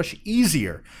toothbrush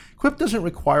easier. Quip doesn't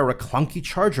require a clunky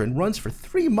charger and runs for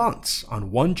 3 months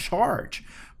on one charge.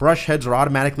 Brush heads are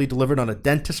automatically delivered on a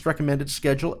dentist-recommended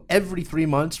schedule every 3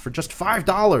 months for just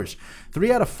 $5.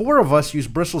 3 out of 4 of us use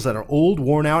bristles that are old,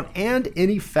 worn out, and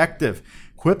ineffective.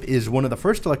 Quip is one of the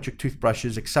first electric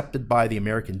toothbrushes accepted by the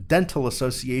American Dental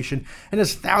Association and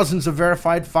has thousands of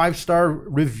verified 5-star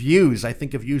reviews. I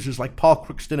think of users like Paul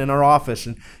Crookston in our office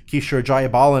and Kishore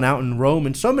Jayabalan out in Rome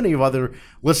and so many of other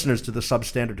listeners to the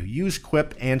Substandard who use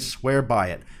Quip and swear by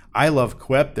it. I love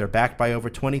Quip. They're backed by over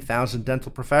 20,000 dental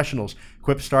professionals.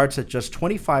 Quip starts at just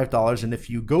 $25, and if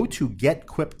you go to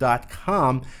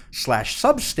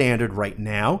getquip.com/substandard right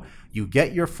now, you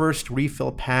get your first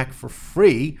refill pack for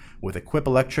free with a Quip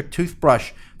electric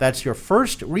toothbrush. That's your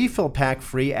first refill pack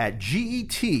free at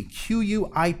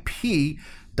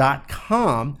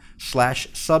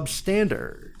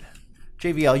getquip.com/substandard.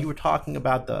 JVL, you were talking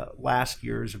about the last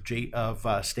years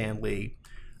of Stan Lee.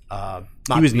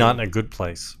 He was not in a good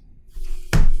place.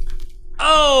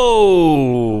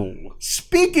 Oh!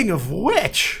 Speaking of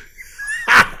which...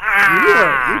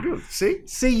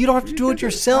 See, you don't have to do it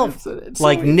yourself. It's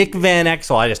like Nick Van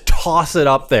Exel, I just toss it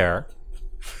up there.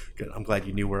 Good. I'm glad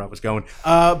you knew where I was going.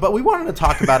 But we wanted to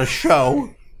talk about a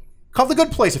show called The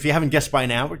Good Place. If you haven't guessed by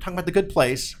now, we're talking about The Good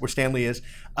Place, where Stanley is.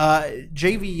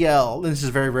 JVL, this is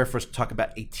very rare for us to talk about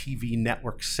a TV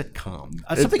network sitcom.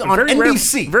 Something on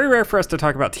NBC. Very rare for us to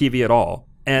talk about TV at all.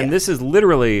 And this is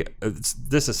literally,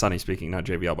 this is Sonny speaking, not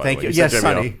JVL, by the way. Thank you. Yes,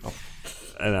 Sonny.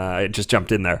 And I just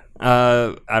jumped in there.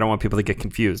 I don't want people to get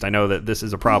confused. I know that this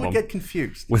is a problem. Get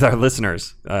confused with our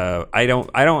listeners. I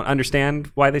don't understand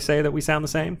why they say that we sound the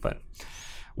same, but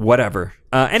whatever.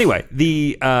 Anyway,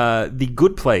 the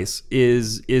Good Place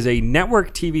is a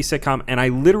network TV sitcom, and I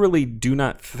literally do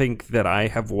not think that I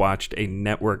have watched a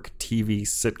network TV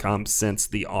sitcom since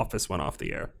The Office went off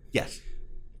the air. Yes,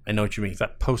 I know what you mean. Is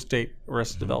that post-date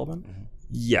Arrested Development? Mm-hmm.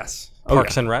 Yes.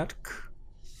 Parks and Rec?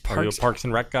 Are you a Parks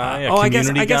and Rec guy?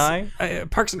 Community guy?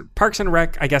 Parks and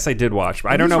Rec, I guess I did watch.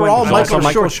 But I don't know. They're all Michael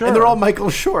Schur. And they're all Michael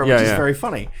Schur, which is very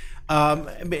funny.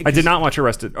 I did not watch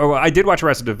Arrested. Oh, I did watch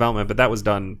Arrested Development, but that was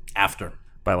done after,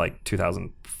 by like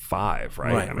 2005,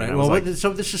 right? Right. I mean, right. Well,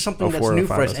 so this is something that's new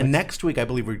for us. And next week, I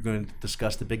believe we're going to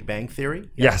discuss The Big Bang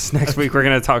Theory. Yes, next week we're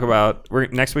going to talk about.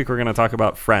 Next week we're going to talk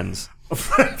about Friends.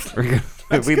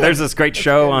 There's this great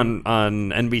show on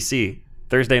NBC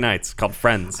Thursday nights called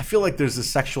Friends. I feel like there's a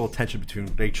sexual tension between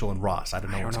Rachel and Ross. I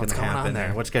don't know what's going to happen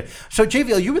there. What's good? So,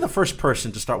 JVL, you were the first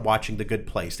person to start watching The Good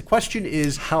Place. The question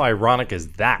is, how ironic is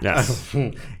that? Yes.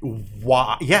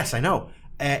 Why? Yes, I know.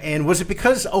 And was it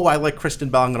because, I like Kristen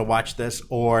Bell, I'm going to watch this,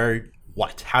 or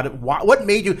what? What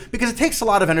made you? Because it takes a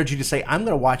lot of energy to say, I'm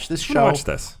going to watch this show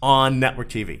on network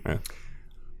TV. Yeah.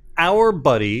 Our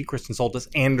buddy, Kristen Soltis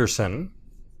Anderson,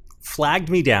 flagged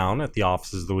me down at the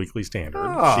offices of the Weekly Standard.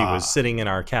 She was sitting in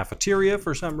our cafeteria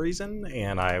for some reason,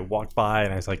 and I walked by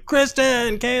and I was like,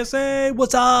 "Kristen, KSA,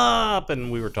 what's up?"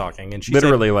 And we were talking, and she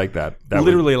literally said, like that.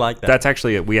 Like that. That's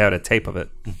actually we had a tape of it.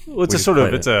 Well, it's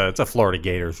it's a Florida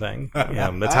Gator thing.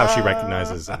 That's how she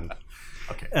recognizes. And,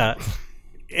 okay.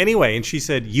 Anyway, and she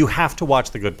said, "You have to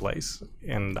watch The Good Place."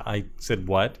 And I said,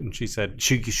 "What?" And she said,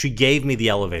 she gave me the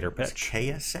elevator pitch. It's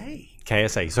KSA.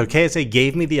 KSA. So KSA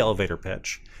gave me the elevator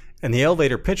pitch. And the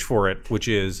elevator pitch for it, which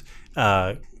is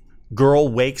girl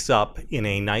wakes up in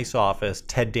a nice office,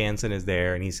 Ted Danson is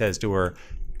there, and he says to her,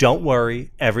 "Don't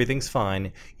worry, everything's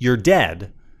fine. You're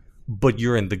dead, but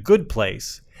you're in the good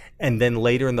place." And then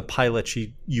later in the pilot,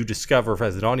 you discover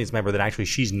as an audience member that actually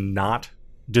she's not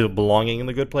belonging in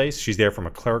the good place. She's there from a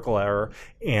clerical error,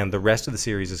 and the rest of the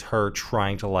series is her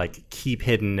trying to keep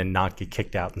hidden and not get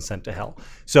kicked out and sent to hell.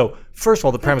 So first of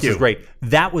all, the premise is great.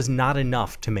 That was not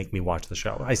enough to make me watch the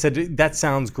show. I said, "That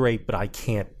sounds great, but I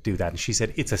can't do that." And she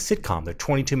said, "It's a sitcom. They're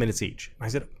 22 minutes each." I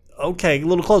said, "Okay, a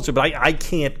little closer, but I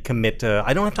can't commit to.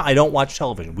 I don't watch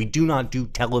television. We do not do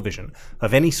television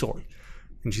of any sort."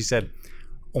 And she said,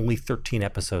 "Only 13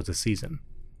 episodes a season."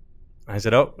 I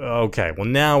said, "Oh, okay. Well,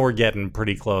 now we're getting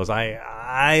pretty close.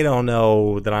 I don't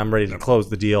know that I'm ready to close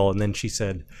the deal." And then she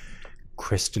said,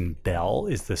 "Kristen Bell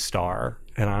is the star."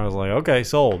 And I was like, "Okay,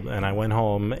 sold." And I went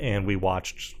home and we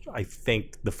watched, I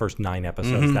think, the first 9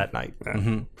 episodes that night.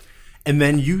 Mm-hmm. and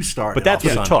then you started. But that's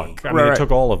what it Sunny. took. I mean, it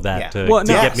took all of that to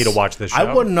get me to watch this show.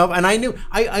 I wouldn't have, and I knew,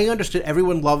 I understood.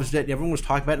 Everyone loves it. Everyone was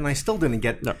talking about it, and I still didn't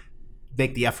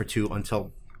make the effort to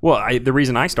until. Well, the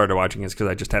reason I started watching is because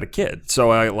I just had a kid,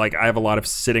 so I have a lot of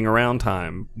sitting around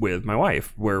time with my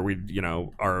wife, where we,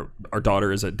 our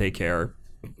daughter is at daycare.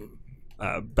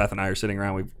 Beth and I are sitting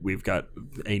around. We've got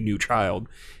a new child,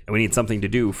 and we need something to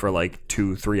do for like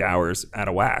 2-3 hours at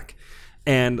a whack.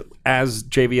 And as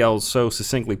JVL so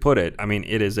succinctly put it, I mean,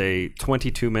 it is a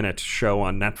 22-minute show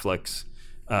on Netflix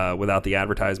without the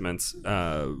advertisements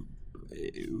that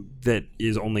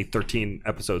is only 13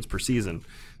 episodes per season.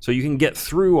 So you can get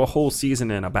through a whole season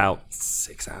in about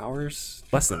 6 hours,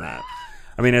 less than that.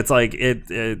 I mean, it's like it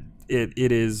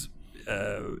is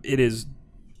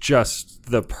just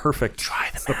the perfect.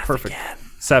 Try the math again.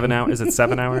 7 hours. Is it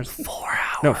 7 hours? 4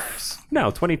 hours.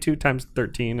 No. 22 times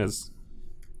 13 is.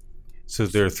 So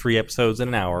there are 3 episodes in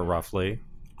an hour, roughly.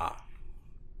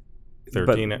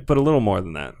 13, but a little more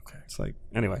than that. Okay, it's like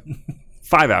anyway,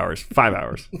 5 hours. 5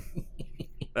 hours,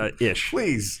 ish.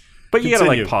 Please. But you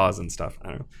gotta pause and stuff.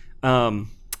 I don't know.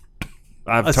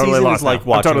 I've totally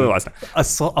lost.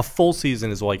 A full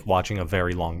season is like watching a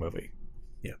very long movie.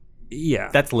 Yeah,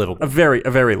 that's livable. A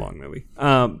very long movie.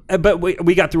 But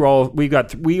we got through all.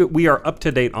 We are up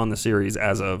to date on the series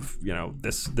as of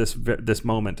this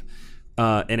moment,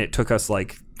 and it took us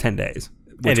like 10 days,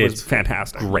 which was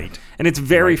fantastic. Great, and it's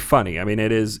very funny. I mean,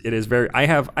 it is very. I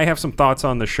have some thoughts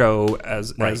on the show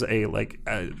as a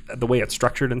the way it's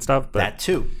structured and stuff. But that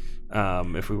too.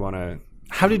 If we want to.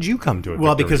 How did you come to it?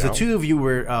 Well, because the two of you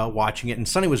were watching it, and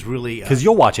Sonny was really because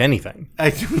you'll watch anything.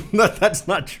 That's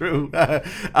not true.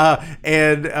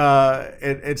 And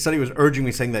Sonny was urging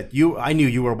me, saying that I knew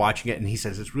you were watching it, and he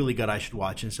says it's really good. I should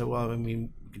watch. And so, well, I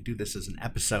mean, we could do this as an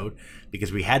episode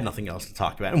because we had nothing else to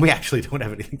talk about, and we actually don't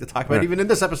have anything to talk about even in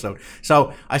this episode.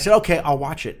 So I said, okay, I'll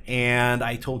watch it, and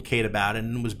I told Kate about it,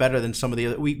 and it was better than some of the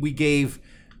other. We gave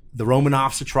the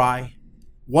Romanoffs a try.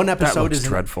 One episode is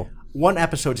dreadful. One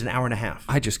episode's an hour and a half.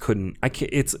 I just couldn't. I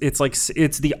can't. It's like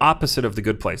it's the opposite of The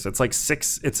Good Place. It's like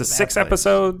 6. It's a 6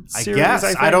 episode series. I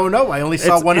guess. I don't know. I only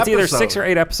saw one episode. It's either 6 or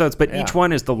 8 episodes, but each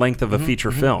one is the length of a feature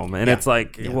film, and it's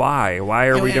like, why? Why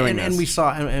are we doing this? And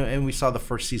we saw the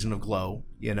first season of Glow,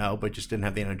 but just didn't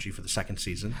have the energy for the second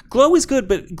season. Glow is good,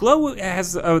 but Glow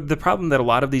has the problem that a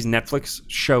lot of these Netflix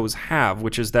shows have,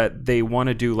 which is that they want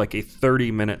to do like a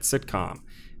 30-minute sitcom.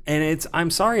 And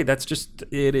I'm sorry, that's just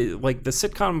it is like the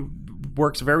sitcom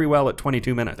works very well at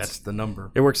 22 minutes. That's the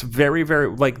number. It works very, very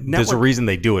like network, there's a reason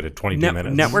they do it at 22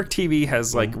 minutes. Network TV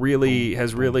has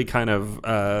really kind of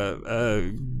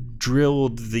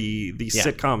drilled the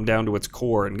sitcom down to its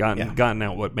core and gotten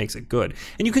out what makes it good.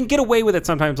 And you can get away with it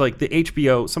sometimes, like some of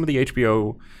the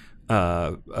HBO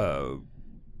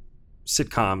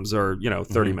sitcoms are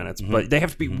 30 minutes, but they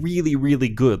have to be really, really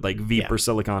good, like Veep or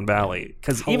Silicon Valley.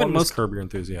 Because even most Curb Your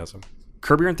Enthusiasm.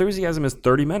 Curb Your Enthusiasm is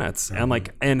 30 minutes,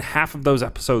 and half of those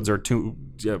episodes are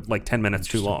 10 minutes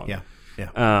too long.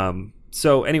 Yeah.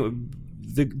 So anyway,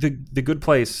 the Good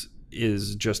Place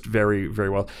is just very, very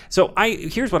well. So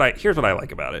here's what I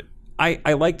like about it.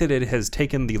 I like that it has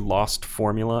taken the Lost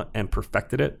formula and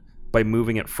perfected it by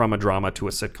moving it from a drama to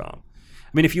a sitcom.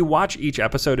 I mean, if you watch each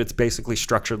episode, it's basically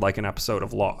structured like an episode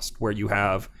of Lost, where you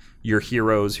have your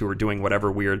heroes who are doing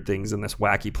whatever weird things in this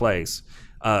wacky place,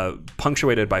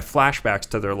 punctuated by flashbacks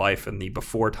to their life in the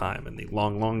before time and the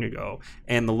long, long ago,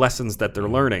 and the lessons that they're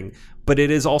learning. But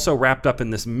it is also wrapped up in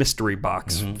this mystery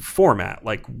box format.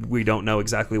 Like, we don't know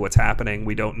exactly what's happening.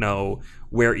 We don't know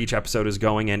where each episode is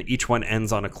going, and each one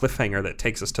ends on a cliffhanger that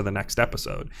takes us to the next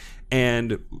episode.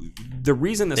 And the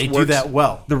reason this works, do that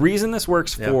well. The reason this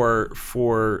works for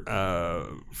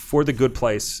The Good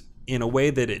Place in a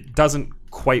way that it doesn't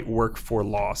quite work for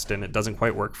Lost and it doesn't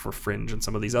quite work for Fringe and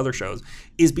some of these other shows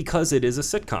is because it is a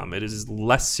sitcom. It is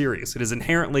less serious. It is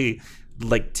inherently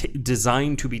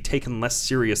designed to be taken less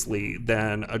seriously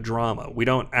than a drama. We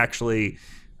don't actually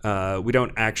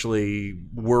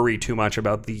worry too much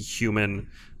about the human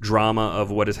drama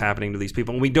of what is happening to these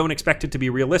people, and we don't expect it to be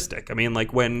realistic. I mean,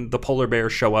 like when the polar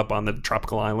bears show up on the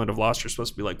tropical island of Lost, you're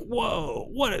supposed to be like, "Whoa,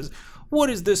 what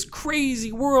is this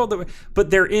crazy world?" But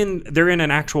they're in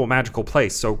an actual magical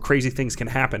place, so crazy things can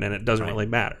happen, and it doesn't really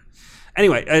matter.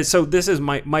 Anyway, so this is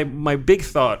my big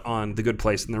thought on The Good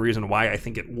Place, and the reason why I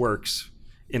think it works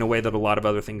in a way that a lot of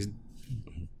other things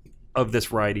of this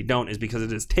variety don't is because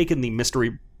it has taken the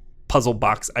mystery puzzle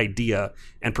box idea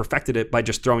and perfected it by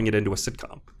just throwing it into a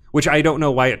sitcom, which I don't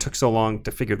know why it took so long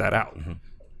to figure that out.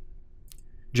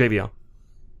 JVL.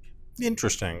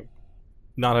 Interesting.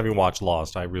 Not having watched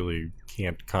Lost, I really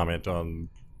can't comment on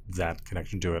that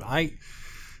connection to it.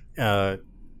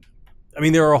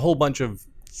 mean, there are a whole bunch of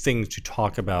things to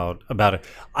talk about it.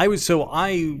 I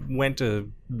went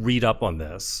to read up on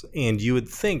this, and you would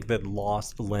think that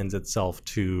Lost lends itself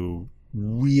to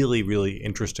really, really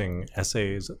interesting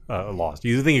essays. Lost.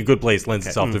 You think A Good Place lends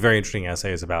itself to very interesting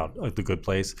essays about The Good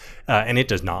Place, and it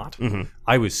does not. Mm-hmm.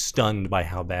 I was stunned by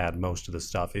how bad most of the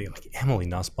stuff. Like Emily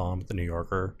Nussbaum at The New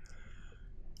Yorker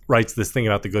writes this thing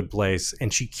about The Good Place,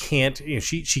 and she can't.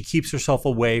 She keeps herself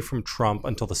away from Trump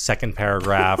until the second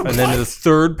paragraph, and then the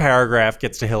third paragraph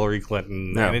gets to Hillary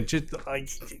Clinton, and it just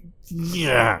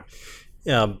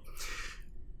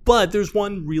But there's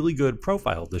one really good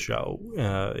profile of the show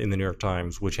in the New York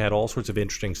Times, which had all sorts of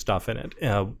interesting stuff in it.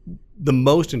 The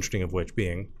most interesting of which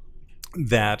being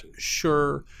that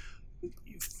Schur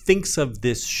thinks of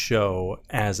this show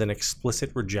as an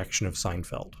explicit rejection of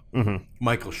Seinfeld. Mm-hmm.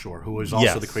 Michael Schur, who was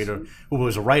also the creator, who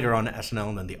was a writer on SNL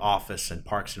and then The Office and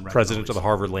Parks and Rec. President of the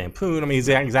Harvard Lampoon. I mean, he's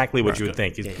exactly what you would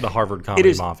think. He's the Harvard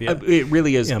comedy mafia. It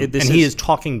really is. He is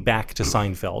talking back to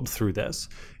Seinfeld through this.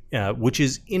 Which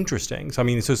is interesting. So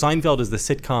Seinfeld is the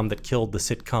sitcom that killed the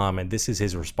sitcom, and this is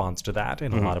his response to that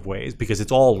in a lot of ways, because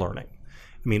it's all learning.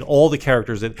 I mean, all the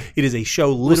characters, it is a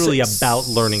show literally about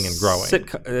learning and growing.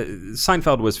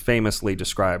 Seinfeld was famously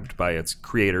described by its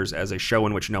creators as a show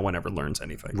in which no one ever learns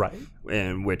anything. Right.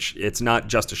 In which it's not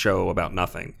just a show about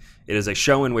nothing. It is a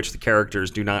show in which the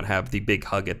characters do not have the big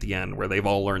hug at the end where they've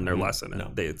all learned their lesson.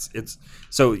 No.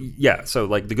 So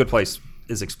like The Good Place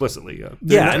is explicitly and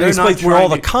it's like where all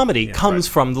the comedy comes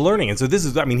from the learning. And so this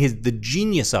is, the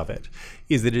genius of it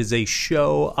is that it is a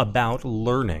show about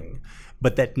learning,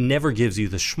 but that never gives you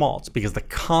the schmaltz, because the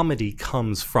comedy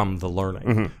comes from the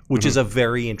learning, which is a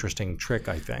very interesting trick,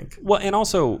 I think. Well, and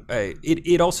also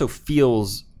it also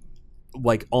feels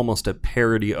like almost a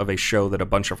parody of a show that a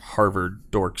bunch of Harvard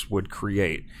dorks would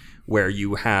create, where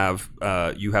you have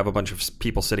a bunch of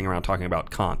people sitting around talking about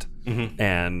Kant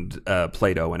and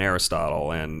Plato and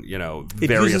Aristotle and it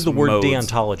various uses the word modes.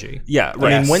 Deontology. Yeah,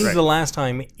 right. I mean, when's the last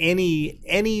time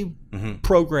any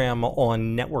program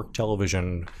on network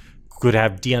television could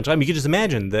have deontology? I mean, you could just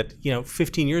imagine that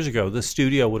 15 years ago the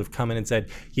studio would have come in and said,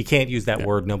 you can't use that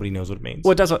word, nobody knows what it means.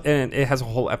 Well, it does, and it has a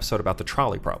whole episode about the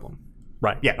trolley problem.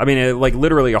 Right. Yeah. I mean,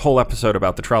 literally a whole episode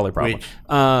about the trolley problem.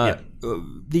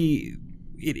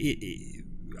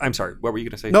 I'm sorry, what were you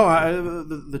going to say? No,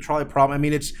 the trolley problem. I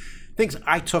mean, it's things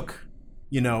I took,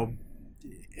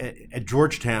 at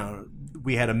Georgetown,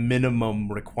 we had a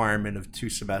minimum requirement of 2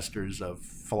 semesters of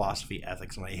philosophy,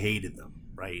 ethics, and I hated them,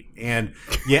 right? And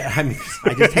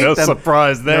I just hate no them. No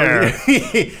surprise there.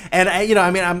 And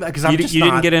I'm because I'm just you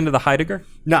didn't get into the Heidegger?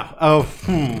 No. Oh,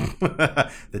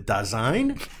 the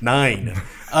Dasein 9.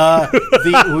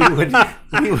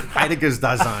 Heidegger's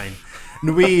Dasein.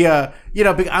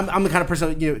 I'm the kind of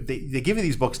person, they give you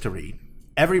these books to read.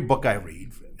 Every book I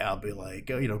read, I'll be like,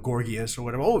 Gorgias or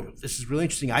whatever. Oh, this is really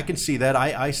interesting. I can see that.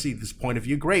 I see this point of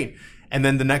view. Great. And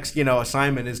then the next,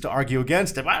 assignment is to argue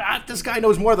against it. This guy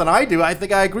knows more than I do. I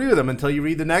think I agree with him until you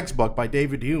read the next book by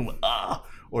David Hume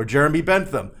or Jeremy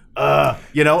Bentham. And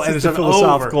it's a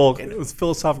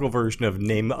philosophical version of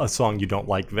name a song you don't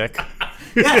like, Vic.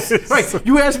 Yes, right.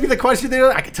 You asked me the question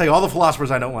there. I can tell you all the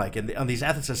philosophers I don't like on these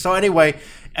ethicists. So anyway,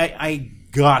 I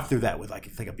got through that with, I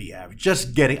think, a B average.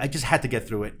 I just had to get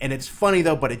through it. And it's funny,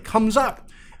 though, but it comes up.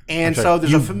 And so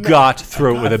there's got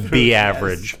through it with a B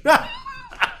average.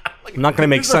 I'm not going to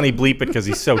make Sonny bleep it because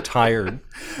he's so tired.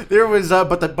 There was,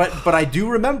 but I do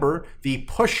remember the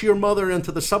push your mother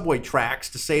into the subway tracks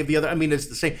to save the other. I mean, it's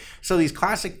the same. So these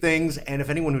classic things, and if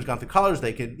anyone who's gone through college,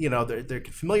 they can, they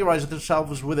can familiarize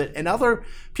themselves with it. And other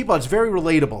people, it's very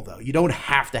relatable, though. You don't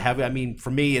have to have it. I mean,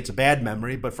 for me, it's a bad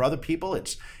memory, but for other people,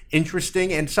 it's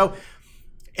interesting. And so,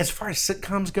 as far as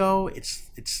sitcoms go, it's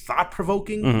thought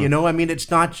provoking. I mean, it's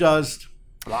not just.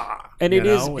 Blah, and it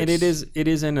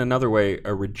is in another way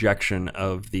a rejection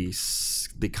of the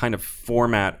kind of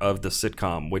format of the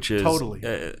sitcom, which is totally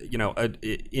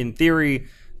in theory,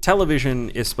 television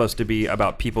is supposed to be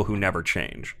about people who never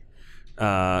change,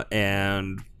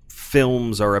 and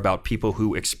films are about people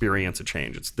who experience a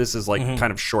change. This is like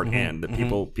kind of shorthand that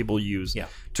people use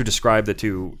to describe the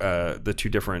two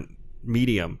different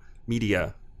media.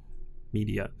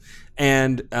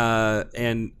 And I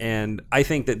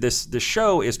think that this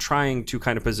show is trying to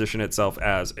kind of position itself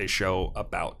as a show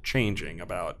about changing,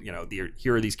 about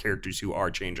here are these characters who are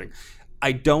changing.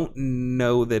 I don't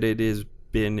know that it has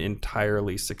been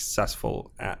entirely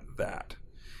successful at that,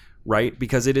 right?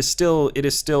 Because it is still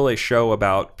a show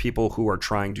about people who are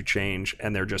trying to change,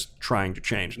 and they're just trying to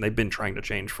change, and they've been trying to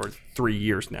change for 3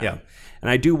 years now. Yeah. And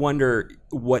I do wonder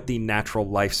what the natural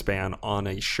lifespan on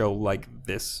a show like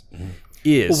this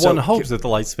is. Well, one hopes that the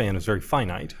lifespan is very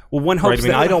finite. Well, one hopes.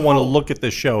 Right? I mean, I don't want to look at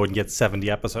this show and get 70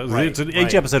 episodes. Right,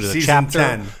 Each episode is Season a chapter.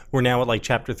 10. We're now at like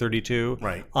chapter 32.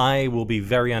 Right. I will be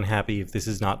very unhappy if this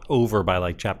is not over by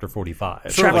like chapter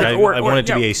 45. Sure, Like, like- I want it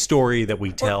to be a story that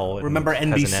we tell. and Remember has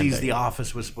an NBC's ending. The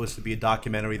Office was supposed to be a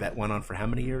documentary that went on for how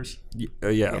many years?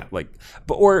 Or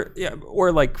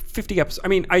like 50 episodes. I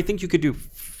mean, I think you could do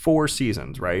 4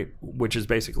 seasons, right? Which is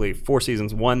basically 4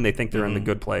 seasons. One, they think they're in the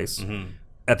good place.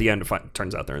 At the end, it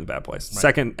turns out they're in the bad place.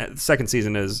 Second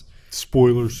season is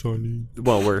Spoiler, Sonny.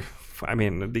 well,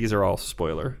 these are all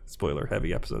spoiler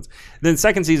heavy episodes. Then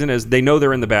second season is they know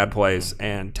they're in the bad place,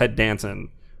 and Ted Danson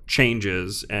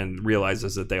changes and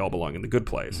realizes that they all belong in the good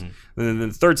place. And then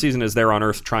the third season is they're on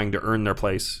Earth trying to earn their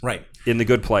place in the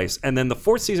good place. And then the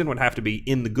fourth season would have to be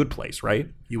in the good place, right?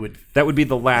 That would be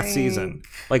the last season.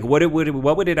 Like what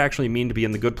would it actually mean to be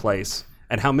in the good place?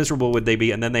 And how miserable would they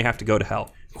be? And then they have to go to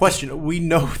hell. Question. We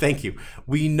know, thank you.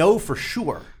 We know for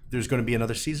sure there's going to be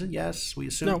another season, yes, we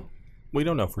assume? No, we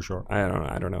don't know for sure. I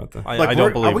don't know what the... I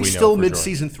don't believe Are we know still for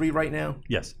mid-season 3 right now?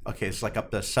 Yes. Okay, it's like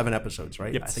up to 7 episodes,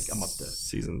 right? Yep. I think I'm up to...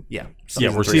 season. Yeah.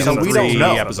 We're season So we 3, don't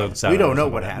know. episode 7. We don't know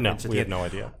or what something. happens. No, we have no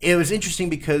idea. It was interesting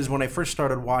because when I first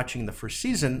started watching the first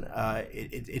season,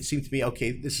 it seemed to me,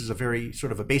 okay, this is a very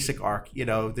sort of a basic arc. You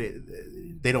know,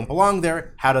 they don't belong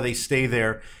there. How do they stay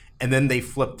there? And then they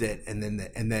flipped it, and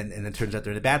then it turns out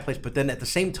they're in a bad place. But then at the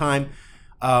same time,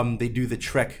 they do the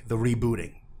trick, the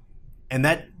rebooting. And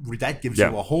that gives you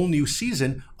a whole new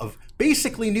season of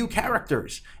basically new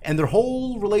characters. And their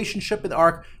whole relationship and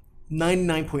arc,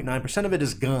 99.9% of it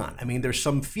is gone. I mean, there's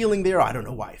some feeling there. I don't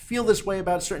know why I feel this way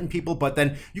about certain people, but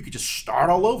then you could just start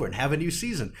all over and have a new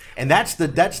season. And that's the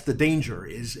danger,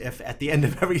 is if at the end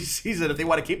of every season, if they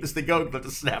want to keep this thing going, they'll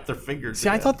just snap their fingers. See,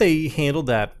 I thought they handled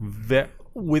that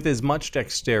with as much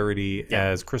dexterity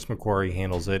as Chris McQuarrie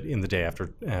handles it in The Day After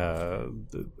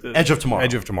Edge of Tomorrow.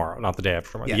 Edge of Tomorrow, not The Day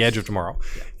After Tomorrow. Yes. The Edge of Tomorrow.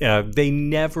 They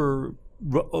never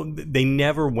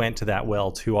went to that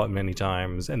well too many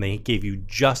times, and they gave you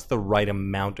just the right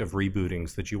amount of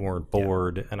rebootings that you weren't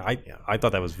bored. And I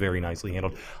thought that was very nicely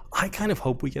handled. I kind of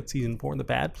hope we get season 4 in the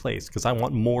bad place, because I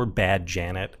want more bad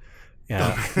Janet.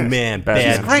 Man,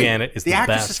 bad Janet is the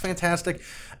actress best. is fantastic.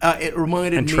 It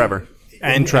reminded me... Trevor.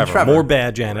 And Trevor. More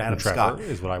bad Janet Adam and Trevor Scott.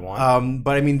 is what I want.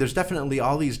 But I mean, there's definitely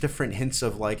all these different hints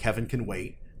of like Heaven Can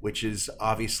Wait, which is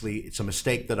obviously, it's a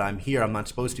mistake that I'm here. I'm not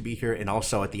supposed to be here. And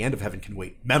also at the end of Heaven Can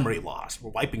Wait, memory loss. We're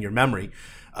wiping your memory.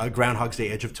 Groundhog's Day,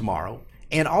 Edge of Tomorrow.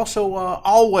 And also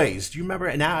Always. Do you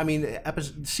remember? Now, I mean,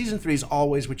 season 3 is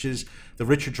Always, which is the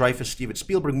Richard Dreyfuss, Steven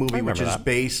Spielberg movie, which is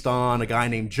based on a guy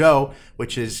named Joe,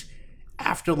 which is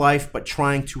afterlife, but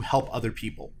trying to help other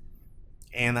people.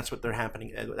 And that's what's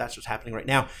happening right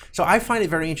now. So I find it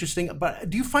very interesting. But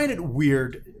do you find it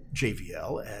weird,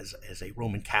 JVL, as a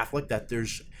Roman Catholic, that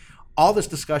there's all this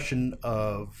discussion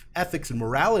of ethics and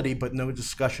morality, but no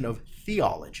discussion of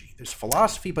theology? There's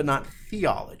philosophy, but not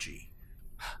theology.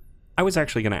 I was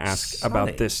actually going to ask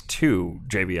about this too,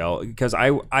 JVL, because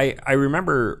I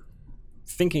remember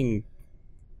thinking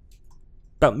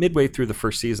about midway through the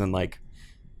first season, like,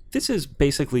 this is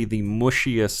basically the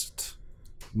mushiest,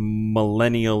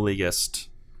 millennialist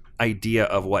idea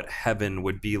of what heaven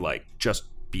would be like. Just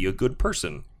be a good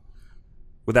person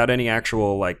without any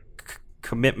actual like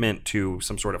commitment to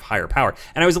some sort of higher power.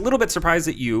 And I was a little bit surprised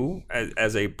that you,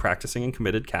 as a practicing and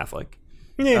committed Catholic,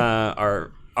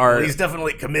 are he's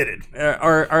definitely committed.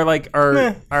 Are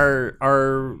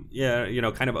you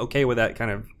know, kind of okay with that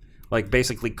kind of like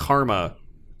basically karma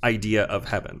idea of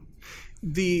heaven.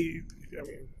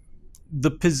 The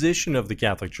position of the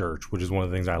Catholic Church, which is one of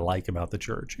the things I like about the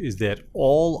church, is that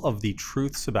all of the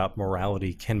truths about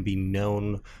morality can be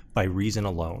known by reason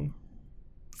alone.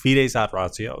 Fides et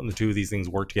ratio, and the two of these things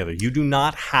work together. You do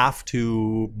not have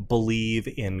to believe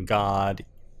in God,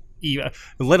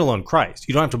 let alone Christ.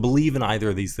 You don't have to believe in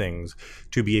either of these things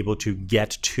to be able to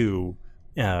get to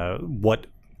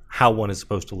how one is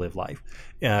supposed to live life,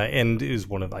 and is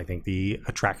one of, I think, the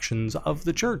attractions of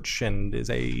the church, and is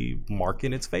a mark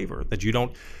in its favor that you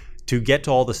don't, to get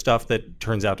to all the stuff that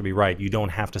turns out to be right, you don't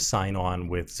have to sign on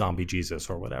with zombie Jesus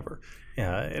or whatever.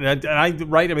 And I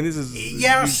right? I mean, this is,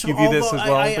 yes. you view this as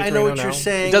well. I know what you're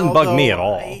saying. It doesn't bug me at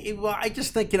all. I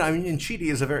just think, I mean, and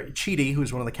Chidi,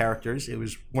 who's one of the characters, it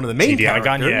was one of the main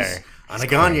characters.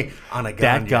 Anaganye.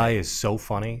 That guy is so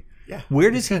funny. Yeah.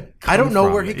 Where does he come I don't know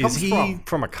from? where he comes from. Is he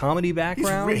from a comedy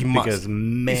background? He must. Because,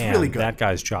 man, he's really good. That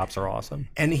guy's chops are awesome.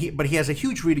 But he has a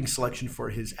huge reading selection for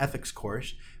his ethics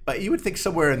course. But you would think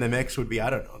somewhere in the mix would be, I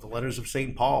don't know, the Letters of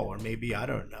St. Paul, or maybe, I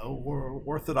don't know, or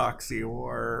Orthodoxy,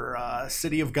 or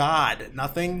City of God.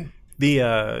 Nothing?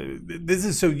 This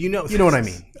is you know what I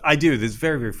mean. I do. This is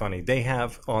very, very funny. They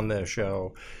have on the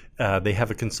show, they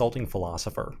have a consulting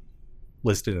philosopher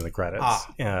listed in the credits.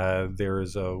 There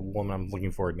is a woman, I'm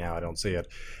looking for it now, I don't see it,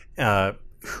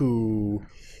 who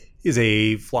is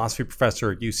a philosophy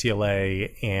professor at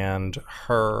UCLA, and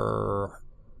her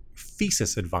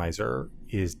thesis advisor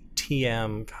is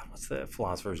TM. God, what's the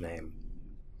philosopher's name?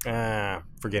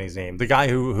 Forgetting his name. The guy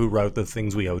who wrote The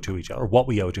Things We Owe to Each Other, or What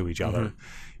We Owe to Each Other.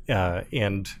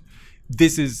 And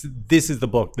this is the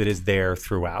book that is there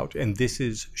throughout, and this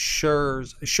is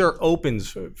Scher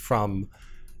opens from.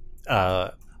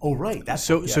 That's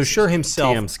so Scher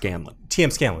himself.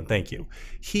 T.M. Scanlon, thank you.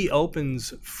 He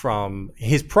opens from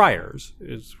his priors.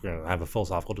 We're going to have a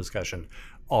philosophical discussion.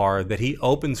 Are that he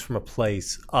opens from a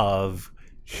place of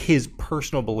his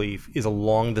personal belief is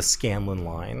along the Scanlon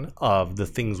line of the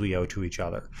things we owe to each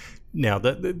other. Now,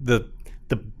 the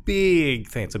big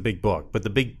thing, it's a big book, but the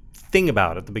big thing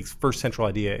about it, the big first central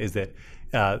idea is that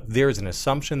there's an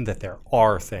assumption that there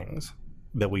are things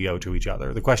that we owe to each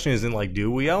other. The question isn't like,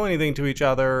 do we owe anything to each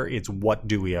other? It's what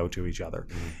do we owe to each other?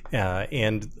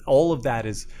 And all of that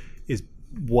is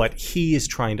what he is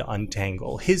trying to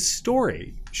untangle. His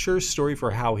story, Scher's story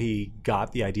for how he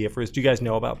got the idea for his. Do you guys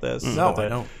know about this? No, I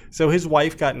don't. So his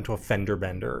wife got into a fender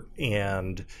bender,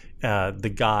 and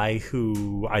the guy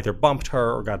who either bumped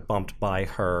her or got bumped by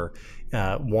her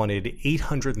wanted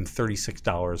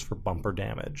 $836 for bumper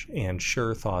damage, and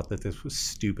Scher thought that this was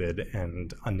stupid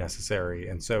and unnecessary,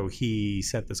 and so he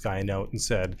sent this guy a note and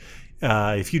said,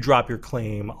 if you drop your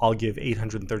claim, I'll give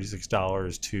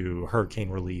 $836 to hurricane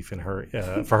relief and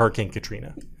for Hurricane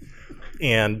Katrina.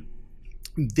 And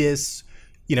this,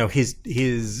 his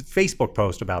Facebook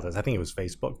post about this, I think it was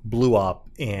Facebook, blew up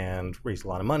and raised a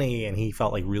lot of money, and he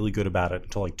felt like really good about it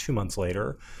until like 2 months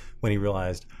later when he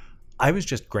realized, I was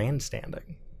just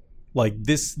grandstanding. Like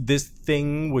this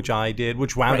thing which I did,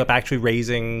 which wound up actually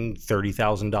raising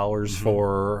 $30,000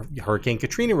 for Hurricane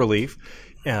Katrina relief,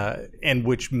 and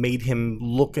which made him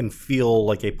look and feel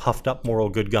like a puffed up moral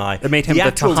good guy. It made him the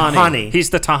Tahani. He's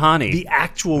the Tahani. The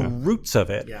actual roots of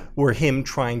it were him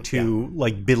trying to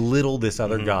like belittle this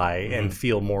other guy and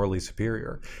feel morally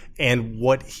superior. And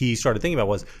what he started thinking about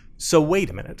was, so wait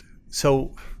a minute.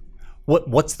 So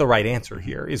what's the right answer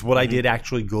here? Is what I did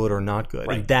actually good or not good?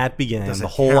 Right. And that began the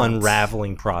whole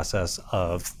unraveling process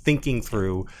of thinking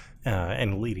through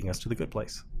and leading us to the good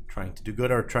place. Trying to do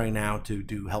good, or trying now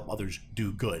to help others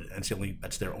do good, and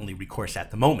that's their only recourse at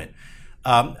the moment.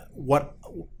 What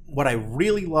I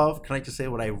really love, can I just say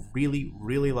what I really,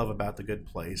 really love about The Good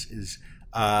Place is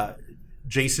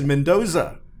Jason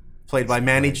Mendoza, played by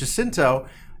Manny Jacinto.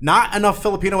 Not enough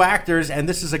Filipino actors, and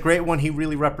this is a great one he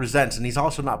really represents. And he's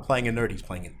also not playing a nerd; he's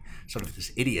playing sort of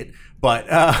this idiot. But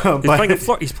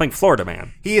he's playing Florida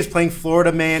Man. He is playing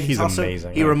Florida Man. He's also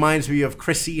amazing. He reminds me of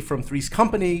Chrissy from Three's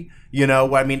Company.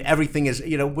 Where I mean, everything is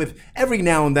with every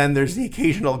now and then there's the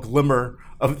occasional glimmer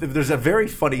of. There's a very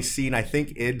funny scene, I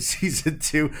think, in season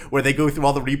 2 where they go through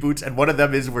all the reboots, and one of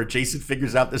them is where Jason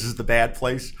figures out this is the bad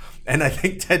place, and I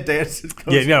think Ted Danson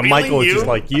goes, Michael is just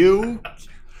like you.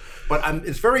 But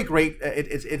it's very great.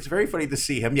 It's very funny to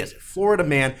see him. Yes, Florida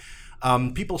Man.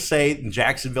 People say in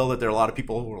Jacksonville that there are a lot of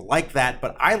people who are like that,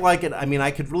 but I like it. I mean,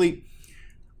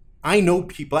 I know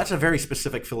people. That's a very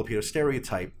specific Filipino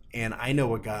stereotype, and I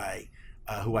know a guy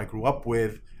who I grew up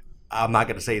with. I'm not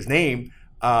going to say his name,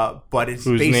 but it's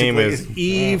whose name is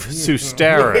Eve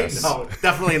Susteris. No,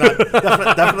 definitely not.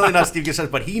 definitely not Steve Susteris.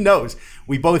 But he knows.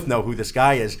 We both know who this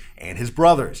guy is and his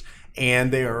brothers,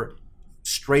 and they are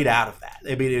straight out of that.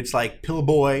 I mean, it's like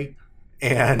Pillboy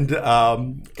and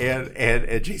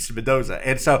Jason Mendoza,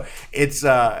 and so it's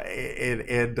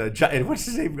and what's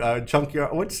his name?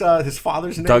 Junkyard. What's his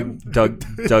father's name?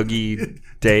 Dougie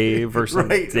Dave or something.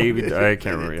 Right. David. I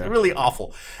can't remember. Yeah. Really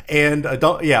awful. And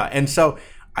and so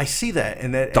I see that,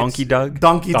 and that Donkey Doug,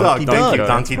 Donkey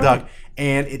Doug,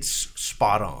 and it's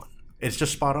spot on. It's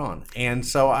just spot on, and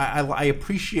so I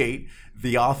appreciate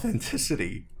the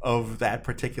authenticity of that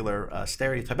particular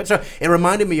stereotype. And so it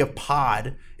reminded me of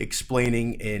Pod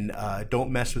explaining in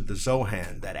Don't Mess with the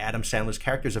Zohan that Adam Sandler's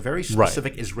character is a very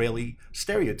specific Israeli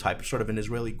stereotype, sort of an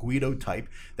Israeli Guido type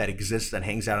that exists and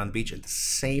hangs out on the beach. And the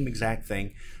same exact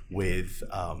thing with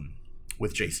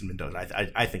Jason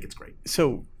Mendoza. I think it's great.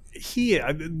 So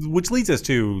which leads us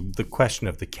to the question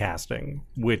of the casting,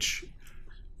 which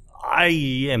I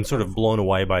am sort of blown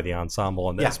away by the ensemble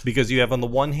on this because you have on the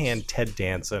one hand Ted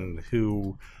Danson,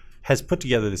 who has put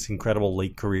together this incredible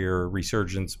late career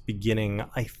resurgence beginning,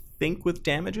 I think, with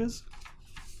Damages.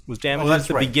 Was Damages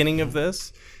the beginning of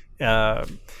this?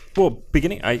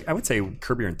 Beginning, I would say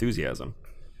Curb Your Enthusiasm.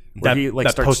 That he, like,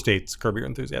 starts- post-dates Curb Your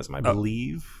Enthusiasm, I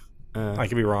believe. I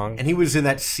could be wrong. And he was in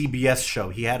that CBS show.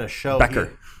 He had a show.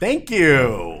 Becker. Thank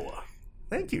you.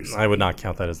 Thank you. I would not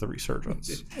count that as the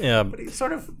resurgence. Yeah, But he's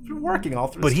sort of working all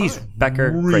through but his he's time.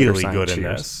 Becker, really greater sign, good in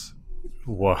cheers. this.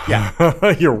 Whoa.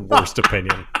 Yeah. Your worst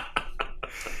opinion.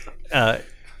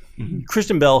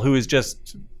 Kristen Bell, who is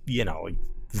just,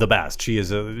 the best. She is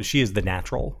the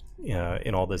natural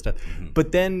in all this stuff.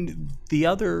 But then the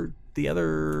other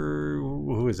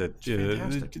who is it?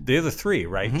 The other three,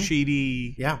 right?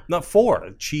 Chidi. Yeah. Not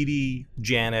four. Chidi,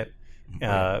 Janet,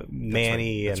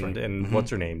 Manny, That's and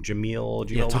what's her name? Jamil.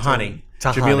 Tahani.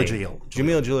 Tahani.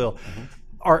 Jamil Jalil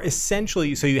are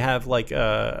essentially, so you have like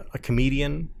a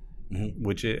comedian,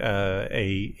 which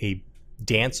a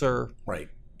dancer, Right.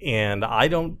 and I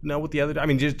don't know what the other. I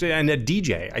mean, and a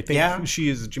DJ. I think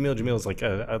Jamil is like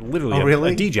literally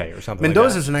a DJ or something.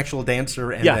 Mendoza's an actual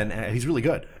dancer, and then he's really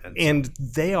good. And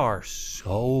they are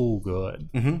so good.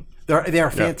 They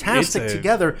are fantastic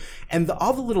together, and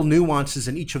all the little nuances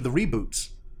in each of the reboots.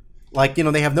 Like,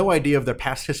 they have no idea of their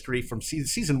past history from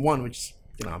season one, which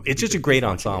it's just a great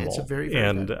ensemble. It's a very, very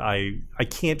and good. I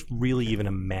can't really even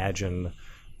imagine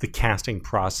the casting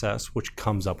process which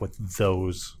comes up with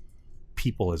those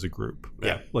people as a group.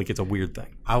 Yeah. Like, it's a weird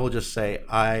thing. I will just say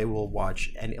I will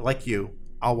watch, and like you,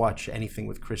 I'll watch anything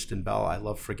with Kristen Bell. I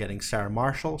love Forgetting Sarah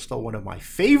Marshall, still one of my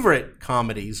favorite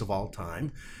comedies of all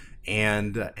time,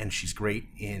 and she's great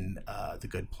in The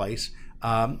Good Place.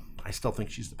 I still think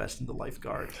she's the best in The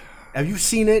Lifeguard. Have you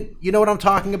seen it? You know what I'm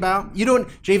talking about? You don't,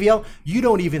 JVL, you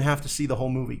don't even have to see the whole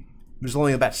movie. There's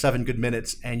only about 7 good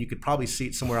minutes, and you could probably see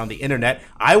it somewhere on the internet.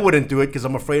 I wouldn't do it because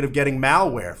I'm afraid of getting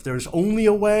malware. If there's only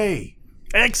a way.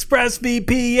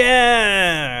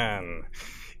 ExpressVPN!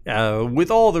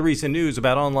 With all the recent news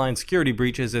about online security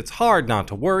breaches, it's hard not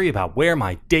to worry about where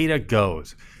my data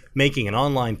goes. Making an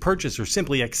online purchase or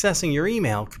simply accessing your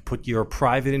email could put your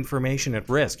private information at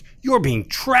risk. You're being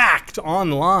tracked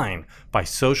online by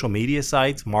social media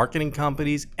sites, marketing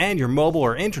companies, and your mobile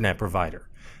or internet provider.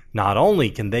 Not only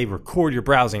can they record your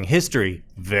browsing history,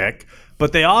 Vic,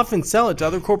 but they often sell it to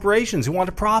other corporations who want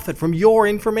to profit from your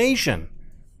information.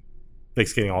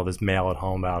 Vic's getting all this mail at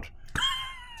home about,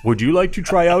 would you like to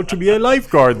try out to be a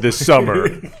lifeguard this summer?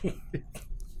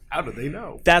 How do they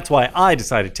know? That's why I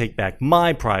decided to take back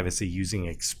my privacy using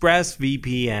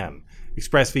ExpressVPN.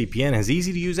 ExpressVPN has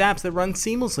easy-to-use apps that run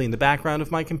seamlessly in the background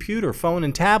of my computer, phone,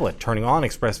 and tablet. Turning on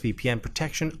ExpressVPN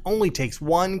protection only takes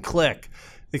one click.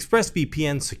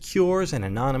 ExpressVPN secures and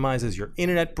anonymizes your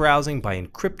internet browsing by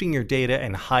encrypting your data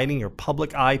and hiding your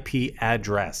public IP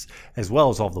address, as well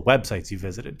as all the websites you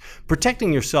visited.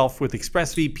 Protecting yourself with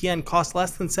ExpressVPN costs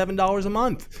less than $7 a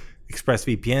month.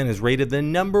 ExpressVPN is rated the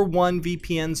 #1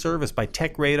 VPN service by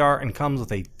TechRadar and comes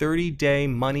with a 30-day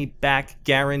money-back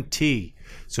guarantee.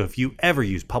 So if you ever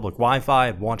use public Wi-Fi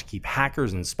and want to keep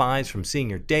hackers and spies from seeing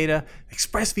your data,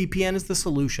 ExpressVPN is the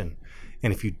solution.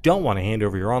 And if you don't want to hand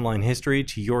over your online history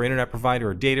to your internet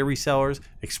provider or data resellers,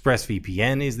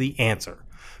 ExpressVPN is the answer.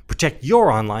 Protect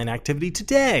your online activity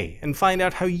today and find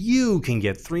out how you can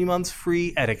get 3 months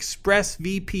free at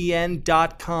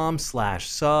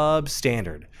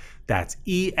expressvpn.com/substandard. That's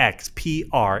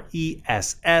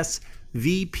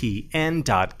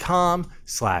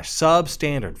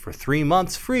expressvpn.com/substandard for 3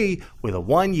 months free with a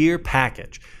 1-year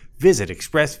package. Visit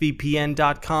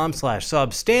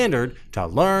expressvpn.com/substandard to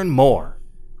learn more.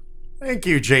 Thank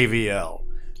you, JVL.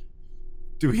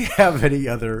 Do we have any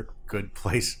other good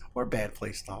place or bad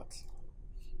place thoughts?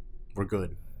 We're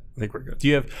good. I think we're good. Do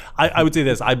you have? I would say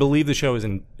this. I believe the show is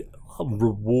in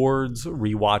rewards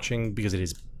rewatching because it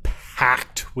is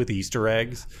packed with Easter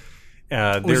eggs.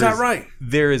 Is that right?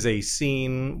 There is a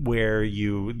scene where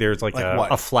there's like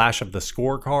a flash of the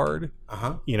scorecard.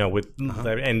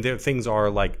 And things are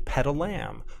like pet a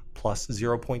lamb plus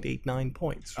 0.89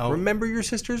 points. Oh. Remember your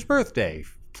sister's birthday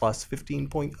plus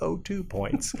 15.02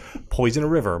 points. Poison a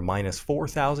river minus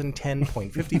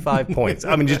 4,010.55 points.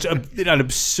 I mean, just an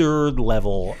absurd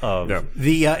level of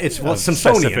it's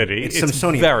Simpsonian. It's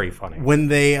Simpsonian. Very funny when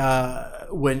they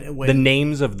when the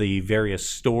names of the various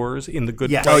stores in the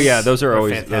Good Place. Oh yeah, those are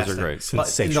fantastic. Those are great.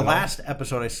 Sensational. In the last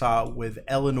episode I saw with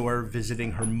Eleanor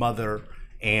visiting her mother,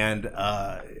 and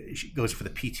she goes for the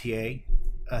PTA,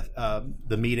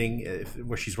 the meeting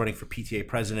where she's running for PTA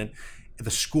president.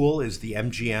 The school is the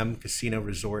MGM Casino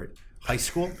Resort High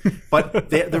School, but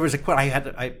there was a quote I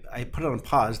put it on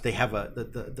pause. They have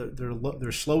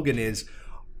their slogan is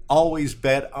always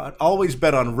bet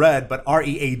on red, but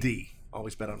READ.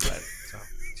 Always bet on red. So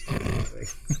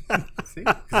Exactly. See?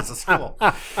 'Cause it's a school.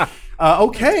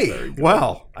 Okay.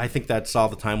 Well, I think that's all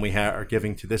the time we are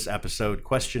giving to this episode.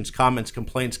 Questions, comments,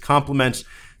 complaints, compliments.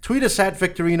 Tweet us at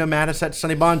Victorina, Mattis at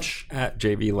Sunny Bunch. At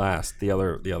JV Last, the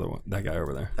other one, that guy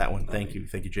over there. That one. Thank you,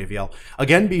 JVL.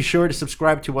 Again, be sure to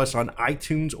subscribe to us on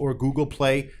iTunes or Google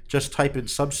Play. Just type in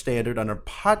Substandard under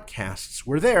podcasts.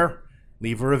 We're there.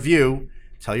 Leave a review.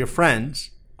 Tell your friends.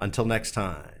 Until next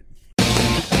time.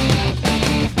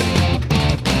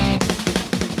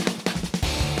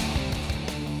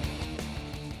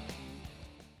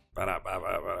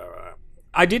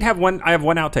 I did have one. I have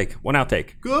one outtake.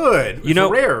 Good. You know,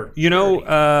 rare.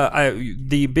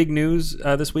 The big news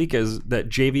this week is that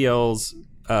JVL's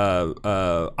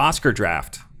Oscar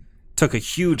draft took a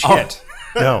huge hit.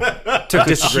 No, Took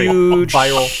a huge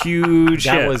hit.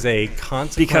 That was a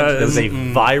consequence. That was a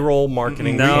viral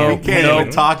marketing. We can't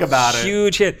even talk about it.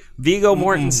 Huge hit. Viggo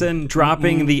Mortensen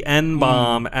dropping the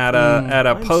N-bomb at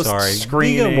a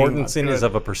post-screening. Viggo Mortensen is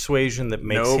of a persuasion that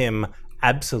makes him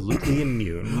absolutely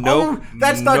immune. Nope.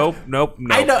 That's not. Nope.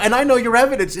 I know your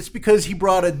evidence. It's because he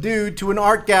brought a dude to an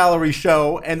art gallery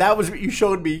show, and that was what you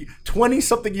showed me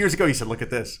 20-something years ago. He said, "Look at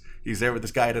this. He's there with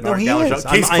this guy at an art gallery show.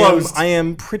 Case closed." I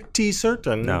am pretty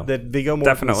certain that Viggo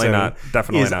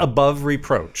Mortensen is above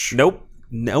reproach.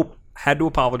 Nope. Had to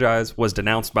apologize. Was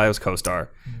denounced by his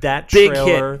co-star. That big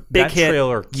trailer, hit. Big that hit.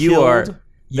 trailer killed.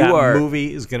 That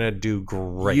movie is going to do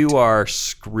great. You are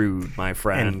screwed, my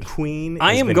friend. And Queen.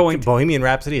 Bohemian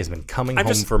Rhapsody has been coming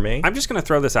home for me. I'm just going to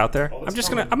throw this out there. I'm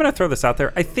going to throw this out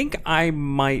there. I think I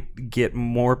might get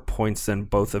more points than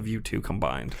both of you two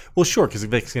combined. Well, sure, because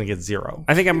Vic's going to get 0.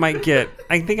 I think I might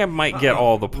get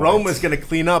all the points. Rome is going to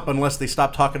clean up unless they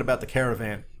stop talking about the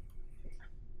caravan.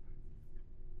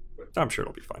 I'm sure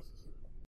it'll be fine.